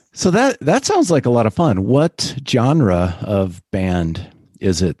 so that sounds like a lot of fun. What genre of band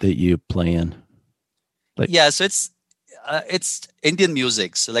is it that you play in? So it's Indian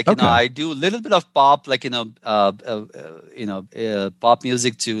music. So I do a little bit of pop, pop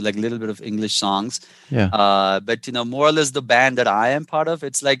music to a little bit of English songs. Yeah. But more or less the band that I am part of,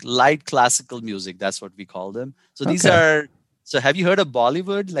 it's light classical music. That's what we call them. So these are. So have you heard of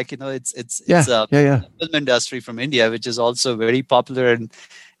Bollywood? It's a film industry from India, which is also very popular, and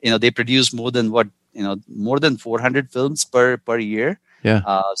they produce more than 400 films per year.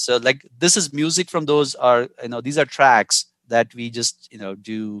 Yeah. So this is music from those these are tracks that we just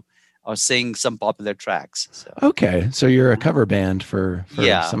do or sing some popular tracks. So. Okay, so you're a cover band for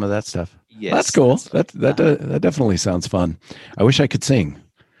some of that stuff. Yes, well, that's cool. That definitely sounds fun. I wish I could sing.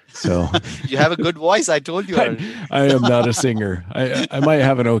 So you have a good voice. I told you. I am not a singer. I might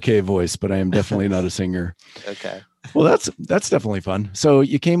have an okay voice, but I am definitely not a singer. Okay. Well, that's definitely fun. So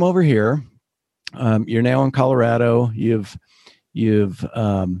you came over here. You're now in Colorado. You've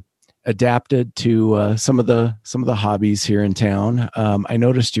adapted to some of the hobbies here in town. I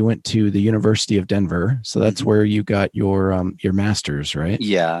noticed you went to the University of Denver, so that's where you got your master's, right?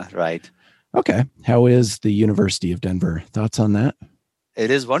 Yeah, right. Okay. How is the University of Denver? Thoughts on that? It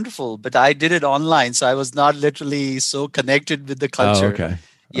is wonderful, but I did it online, so I was not literally so connected with the culture. Oh, okay.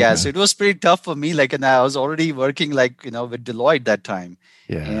 Yeah, so it was pretty tough for me. Like, and I was already working with Deloitte that time.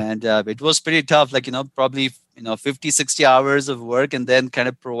 Yeah. And it was pretty tough, probably, 50, 60 hours of work and then kind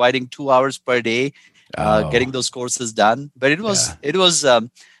of providing 2 hours per day, getting those courses done. But it was a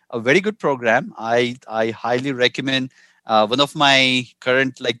very good program. I highly recommend. One of my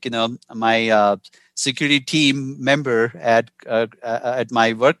current, my security team member at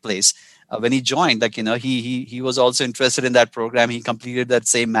my workplace, when he joined, he was also interested in that program. He completed that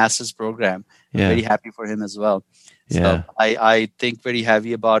same master's program. Yeah. I'm very happy for him as well. Yeah. So I think very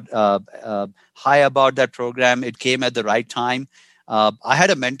heavy about high about that program. It came at the right time. I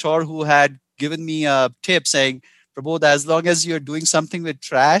had a mentor who had given me a tip saying, Prabodh, as long as you're doing something with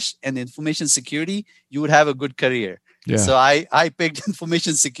trash and information security, you would have a good career. Yeah. So I picked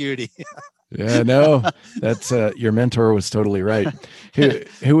information security. Yeah, no, that's your mentor was totally right.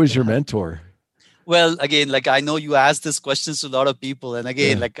 Who was your mentor? Well, again, I know you asked this questions to a lot of people, and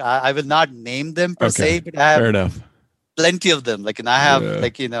again, I will not name them per se, but I have fair enough. Plenty of them. And I have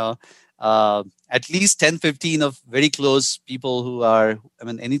at least 10, 15 of very close people who are.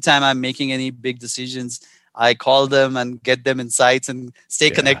 Anytime I'm making any big decisions, I call them and get them insights and stay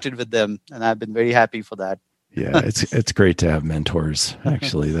connected with them, and I've been very happy for that. Yeah, it's great to have mentors.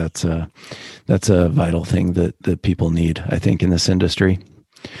 Actually, that's a vital thing that people need, I think, in this industry.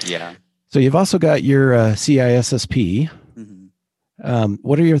 Yeah. So you've also got your CISSP. Mm-hmm.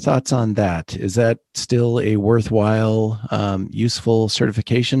 What are your thoughts on that? Is that still a worthwhile, useful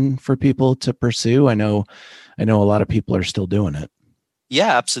certification for people to pursue? I know a lot of people are still doing it.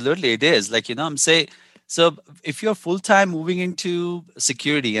 Yeah, absolutely, it is. I'm saying. So if you're full-time moving into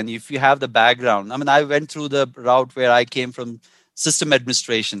security and if you have the background, I went through the route where I came from system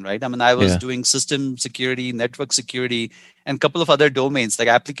administration, right? I was doing system security, network security, and a couple of other domains like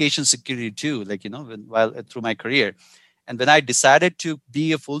application security too, while through my career. And when I decided to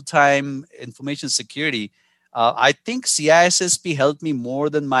be a full-time information security, I think CISSP helped me more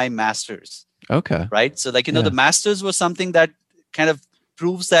than my master's. Okay. Right? So the master's was something that kind of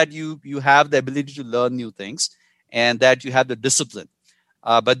proves that you have the ability to learn new things and that you have the discipline.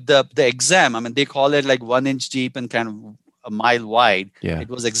 But the exam, they call it 1 inch deep and kind of a mile wide. Yeah. It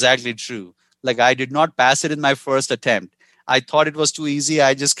was exactly true. I did not pass it in my first attempt. I thought it was too easy.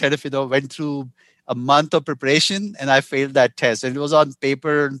 I just kind of, went through a month of preparation and I failed that test. And it was on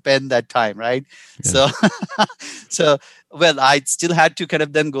paper and pen that time, right? Yeah. So, well, I still had to kind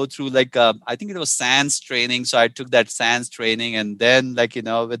of then go through I think it was SANS training. So I took that SANS training and then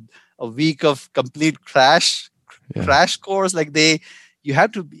with a week of complete crash course, you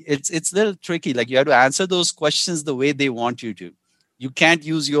have to, it's a little tricky. You have to answer those questions the way they want you to. You can't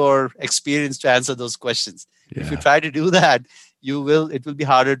use your experience to answer those questions. Yeah. If you try to do that, it will be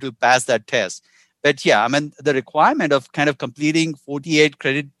harder to pass that test. But yeah, the requirement of kind of completing 48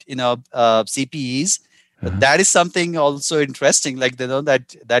 credit, CPEs, that is something also interesting.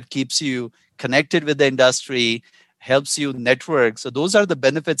 That keeps you connected with the industry, helps you network. So those are the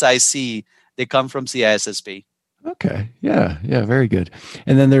benefits I see. They come from CISSP. Okay. Yeah. Very good.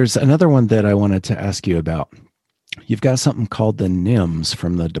 And then there's another one that I wanted to ask you about. You've got something called the NIMS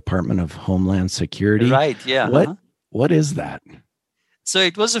from the Department of Homeland Security. Right. Yeah. What is that? So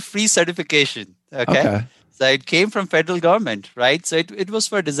it was a free certification. Okay. So it came from federal government, right? So it was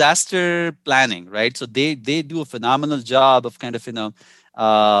for disaster planning, right? So they do a phenomenal job of kind of,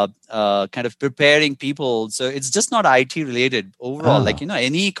 kind of preparing people. So it's just not IT related overall.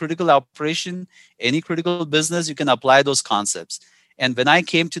 Any critical operation, any critical business, you can apply those concepts. And when I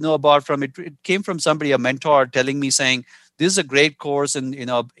came to know about it came from somebody, a mentor telling me saying, this is a great course and,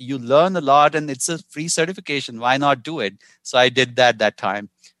 you learn a lot and it's a free certification. Why not do it? So I did that time,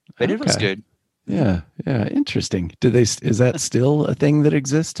 but it was good. Yeah. Interesting. Is that still a thing that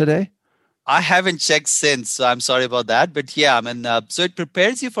exists today? I haven't checked since, so I'm sorry about that. But yeah, so it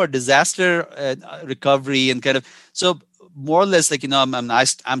prepares you for disaster recovery and kind of, so more or less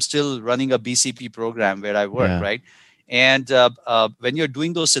I'm still running a BCP program where I work, right? And when you're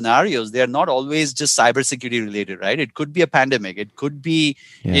doing those scenarios, they're not always just cybersecurity related, right? It could be a pandemic. It could be,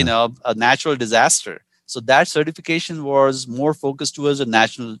 a natural disaster. So that certification was more focused towards a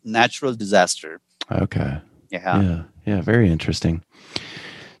natural disaster. Okay. Yeah. Yeah. Very interesting.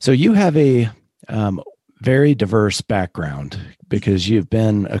 So you have a very diverse background because you've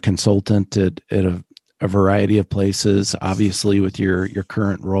been a consultant at a variety of places, obviously with your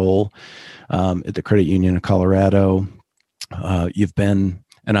current role at the Credit Union of Colorado. You've been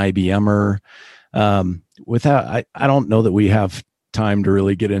an IBMer. I don't know that we have time to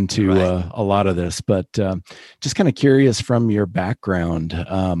really get into a lot of this, but just kind of curious from your background,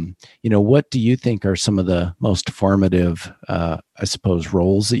 what do you think are some of the most formative, I suppose,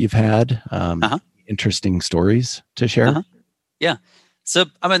 roles that you've had? Interesting stories to share? Yeah. So,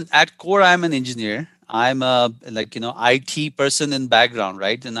 at core, I'm an engineer. I'm a IT person in background,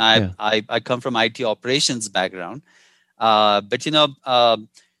 right? And I come from IT operations background. But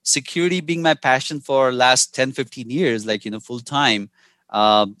security being my passion for last 10, 15 years, full time.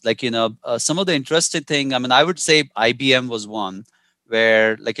 Some of the interesting thing, I would say IBM was one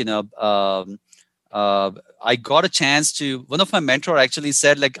where, I got a chance to, one of my mentor actually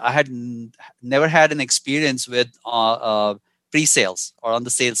said, I had never had an experience with pre-sales or on the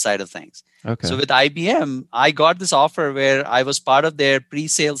sales side of things. Okay. So with IBM, I got this offer where I was part of their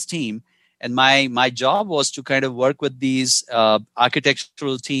pre-sales team. And my job was to kind of work with these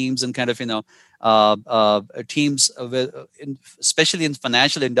architectural teams and kind of, teams, especially in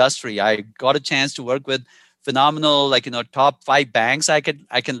financial industry. I got a chance to work with phenomenal, top 5 banks. I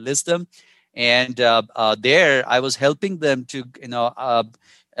can list them. And there I was helping them to,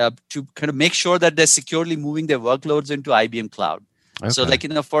 to kind of make sure that they're securely moving their workloads into IBM Cloud. Okay. So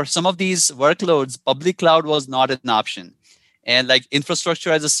for some of these workloads, public cloud was not an option. And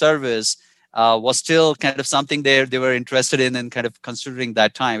infrastructure as a service was still kind of something they were interested in and kind of considering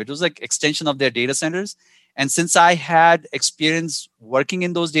that time. It was extension of their data centers. And since I had experience working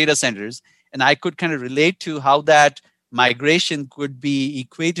in those data centers, and I could kind of relate to how that migration could be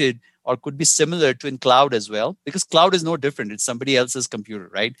equated or could be similar to in cloud as well, because cloud is no different. It's somebody else's computer,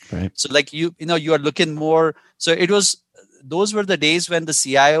 right? So you are looking more. So those were the days when the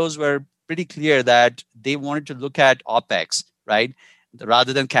CIOs were pretty clear that they wanted to look at OpEx, right?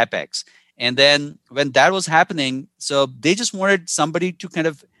 Rather than CapEx. And then when that was happening, so they just wanted somebody to kind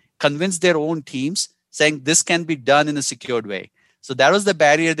of convince their own teams saying this can be done in a secured way. So that was the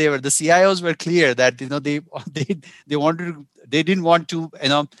barrier. The CIOs were clear that, they didn't want to,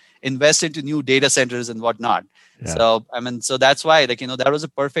 invest into new data centers and whatnot. Yeah. So, so that's why, that was a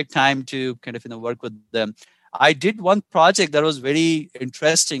perfect time to kind of, work with them. I did one project that was very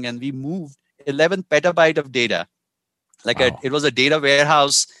interesting, and we moved 11 petabyte of data. Wow. It was a data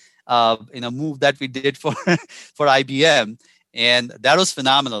warehouse, move that we did for IBM, and that was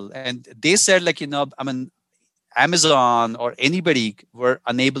phenomenal. And they said, Amazon or anybody were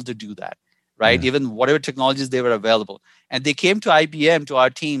unable to do that, right? Yeah. Even whatever technologies they were available. And they came to IBM, to our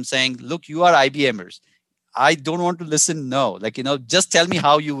team, saying, look, you are IBMers. I don't want to listen. No, just tell me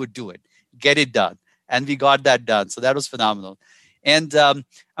how you would do it. Get it done. And we got that done. So that was phenomenal. And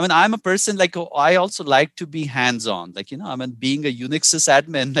I'm a person, I also like to be hands-on. Being a Unix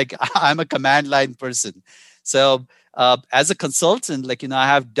sysadmin, I'm a command line person. So as a consultant, I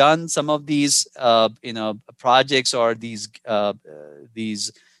have done some of these, projects or these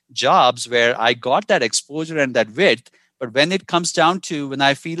jobs where I got that exposure and that width. But when it comes down to when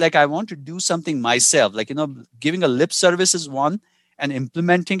I feel like I want to do something myself, giving a lip service is one, and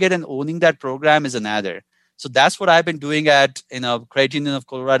implementing it and owning that program is another. So that's what I've been doing at Credit Union of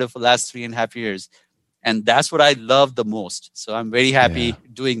Colorado for the last 3.5 years. And that's what I love the most. So I'm very happy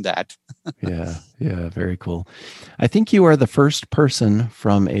doing that. Yeah, very cool. I think you are the first person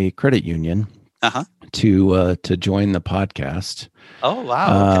from a credit union to join the podcast. Oh,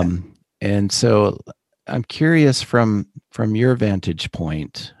 wow. Okay. And so I'm curious from your vantage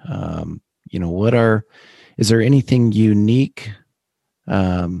point, is there anything unique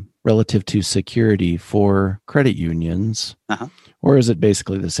relative to security for credit unions, or is it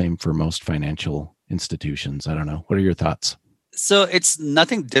basically the same for most financial institutions? I don't know. What are your thoughts? So it's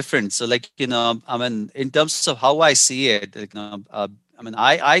nothing different. So in terms of how I see it,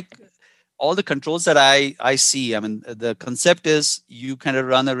 I all the controls that I see, the concept is you kind of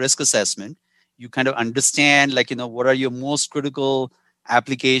run a risk assessment. You kind of understand, what are your most critical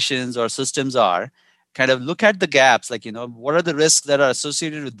applications or systems are. Kind of look at the gaps, what are the risks that are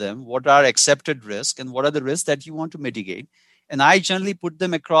associated with them? What are accepted risks? And what are the risks that you want to mitigate? And I generally put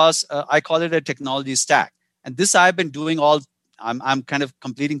them across, I call it a technology stack. And this I've been doing I'm kind of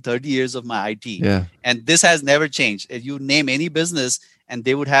completing 30 years of my IT. Yeah. And this has never changed. If you name any business and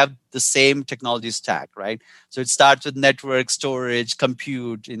they would have the same technology stack, right? So it starts with network, storage,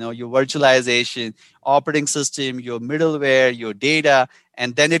 compute, your virtualization, operating system, your middleware, your data,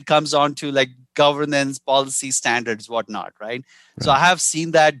 and then it comes on to like governance, policy, standards, whatnot, right? So I have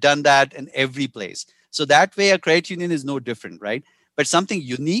seen that, done that in every place. So that way a credit union is no different, right? But something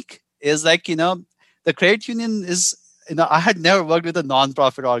unique is like, the credit union is, I had never worked with a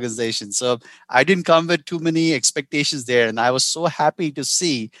nonprofit organization. So I didn't come with too many expectations there. And I was so happy to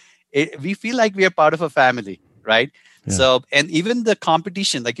see it. We feel like we are part of a family, right? Yeah. So, and even the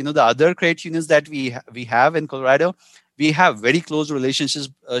competition, like, the other credit unions that we have in Colorado, we have very close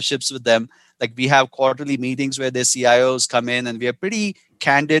relationships with them. Like we have quarterly meetings where their CIOs come in and we are pretty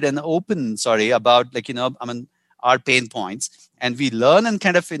candid and open, about like, our pain points, and we learn and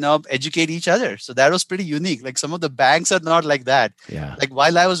kind of, educate each other. So that was pretty unique. Like some of the banks are not like that. Yeah. Like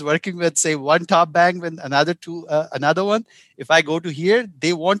while I was working with, say, one top bank with another one, if I go to here,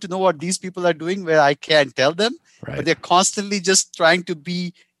 they want to know what these people are doing where I can't tell them, but they're constantly just trying to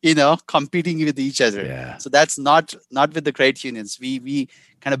be, competing with each other. Yeah. So that's not with the credit unions. We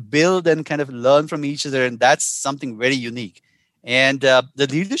kind of build and kind of learn from each other. And that's something very unique. And the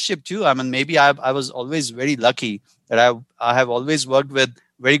leadership too. I mean, maybe I was always very lucky that I have always worked with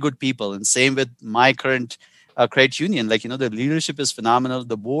very good people, and same with my current credit union. Like, the leadership is phenomenal.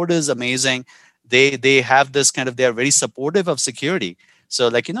 The board is amazing. They have this kind of, they are very supportive of security. So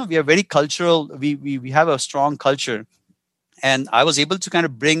like, we are very cultural. We have a strong culture, and I was able to kind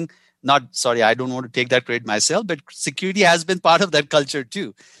of bring, I don't want to take that credit myself, but security has been part of that culture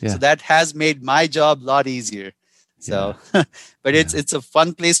too. Yeah. So that has made my job a lot easier. So, but it's a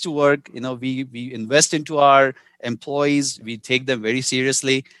fun place to work. We invest into our employees. We take them very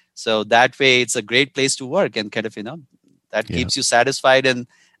seriously. So that way it's a great place to work, and kind of, that keeps you satisfied and,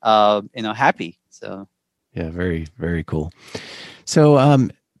 happy. So. Yeah, very, very cool. So,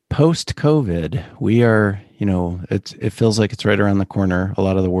 post-COVID, we are, it feels like it's right around the corner. A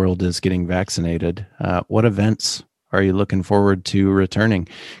lot of the world is getting vaccinated. What events are you looking forward to returning?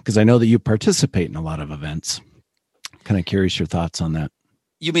 Because I know that you participate in a lot of events. Kind of curious your thoughts on that.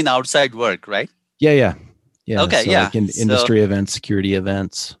 You mean outside work, right? Yeah. Okay, so like industry events, security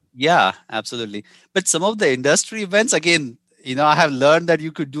events. Yeah, absolutely. But some of the industry events, again, I have learned that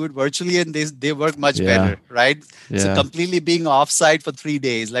you could do it virtually, and they work much better, right? Yeah. So completely being offsite for 3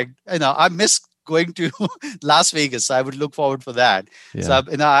 days, like, I miss going to Las Vegas. So I would look forward for that. Yeah. So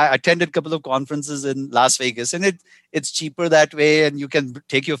I attended a couple of conferences in Las Vegas, and it's cheaper that way, and you can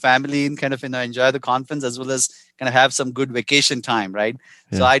take your family and kind of enjoy the conference as well as kind of have some good vacation time, right?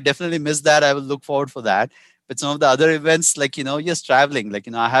 Yeah. So I definitely miss that. I will look forward for that. But some of the other events, like just traveling, like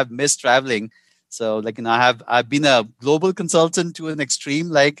I have missed traveling. So like I've been a global consultant to an extreme,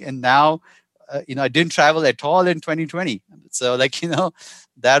 like, and now I didn't travel at all in 2020. So like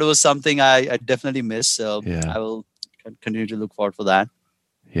that was something I definitely missed. So I will continue to look forward for that.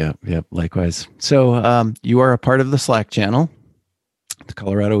 Yeah, likewise. So you are a part of the Slack channel, the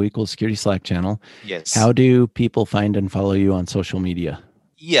Colorado Equals Security Slack channel. Yes. How do people find and follow you on social media?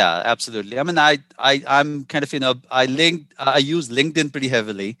 Yeah, absolutely. I mean, I'm kind of, I use LinkedIn pretty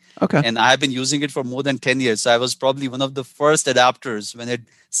heavily. Okay. And I've been using it for more than 10 years. So I was probably one of the first adapters when it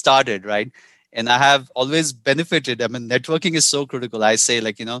started, right? And I have always benefited. I mean, networking is so critical. I say,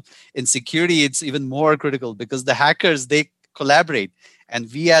 like, in security, it's even more critical because the hackers, they collaborate. And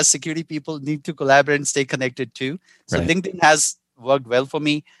we as security people need to collaborate and stay connected too. So right. LinkedIn has worked well for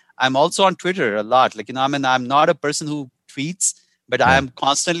me. I'm also on Twitter a lot. Like, I'm not a person who tweets, but I am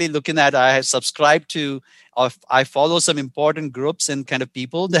constantly looking at, I have subscribed to, I follow some important groups and kind of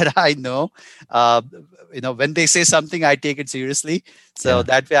people that I know. When they say something, I take it seriously. So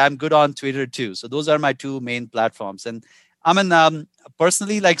that way I'm good on Twitter too. So those are my two main platforms. And I mean,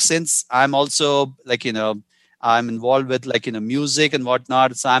 personally, like, since I'm also like, I'm involved with like, music and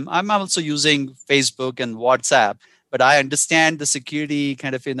whatnot. So I'm also using Facebook and WhatsApp, but I understand the security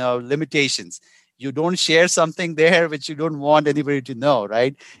kind of, limitations. You don't share something there which you don't want anybody to know,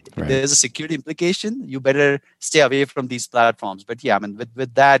 right? If there's a security implication, you better stay away from these platforms. But yeah, I mean,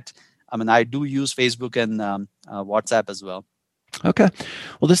 with that, I mean, I do use Facebook and WhatsApp as well. Okay.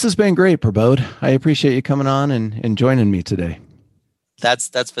 Well, this has been great, Prabodh. I appreciate you coming on and joining me today.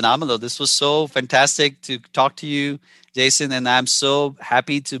 That's phenomenal. This was so fantastic to talk to you, Jason. And I'm so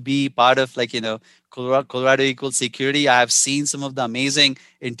happy to be part of, like, Colorado Equals Security. I have seen some of the amazing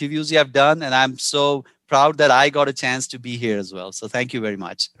interviews you have done, and I'm so proud that I got a chance to be here as well. So thank you very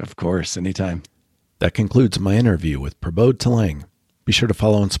much. Of course, anytime. That concludes my interview with Prabodh Talang. Be sure to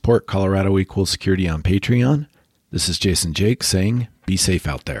follow and support Colorado Equals Security on Patreon. This is Jason Jake saying, be safe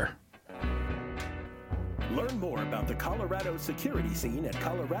out there. Learn more about the Colorado security scene at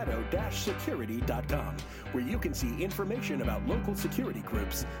colorado-security.com, where you can see information about local security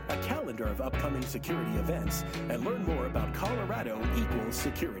groups, a calendar of upcoming security events, and learn more about Colorado equals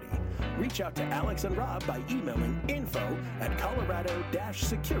security. Reach out to Alex and Rob by emailing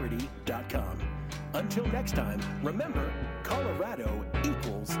info@colorado-security.com. Until next time, remember, Colorado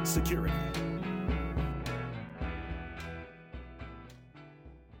equals security.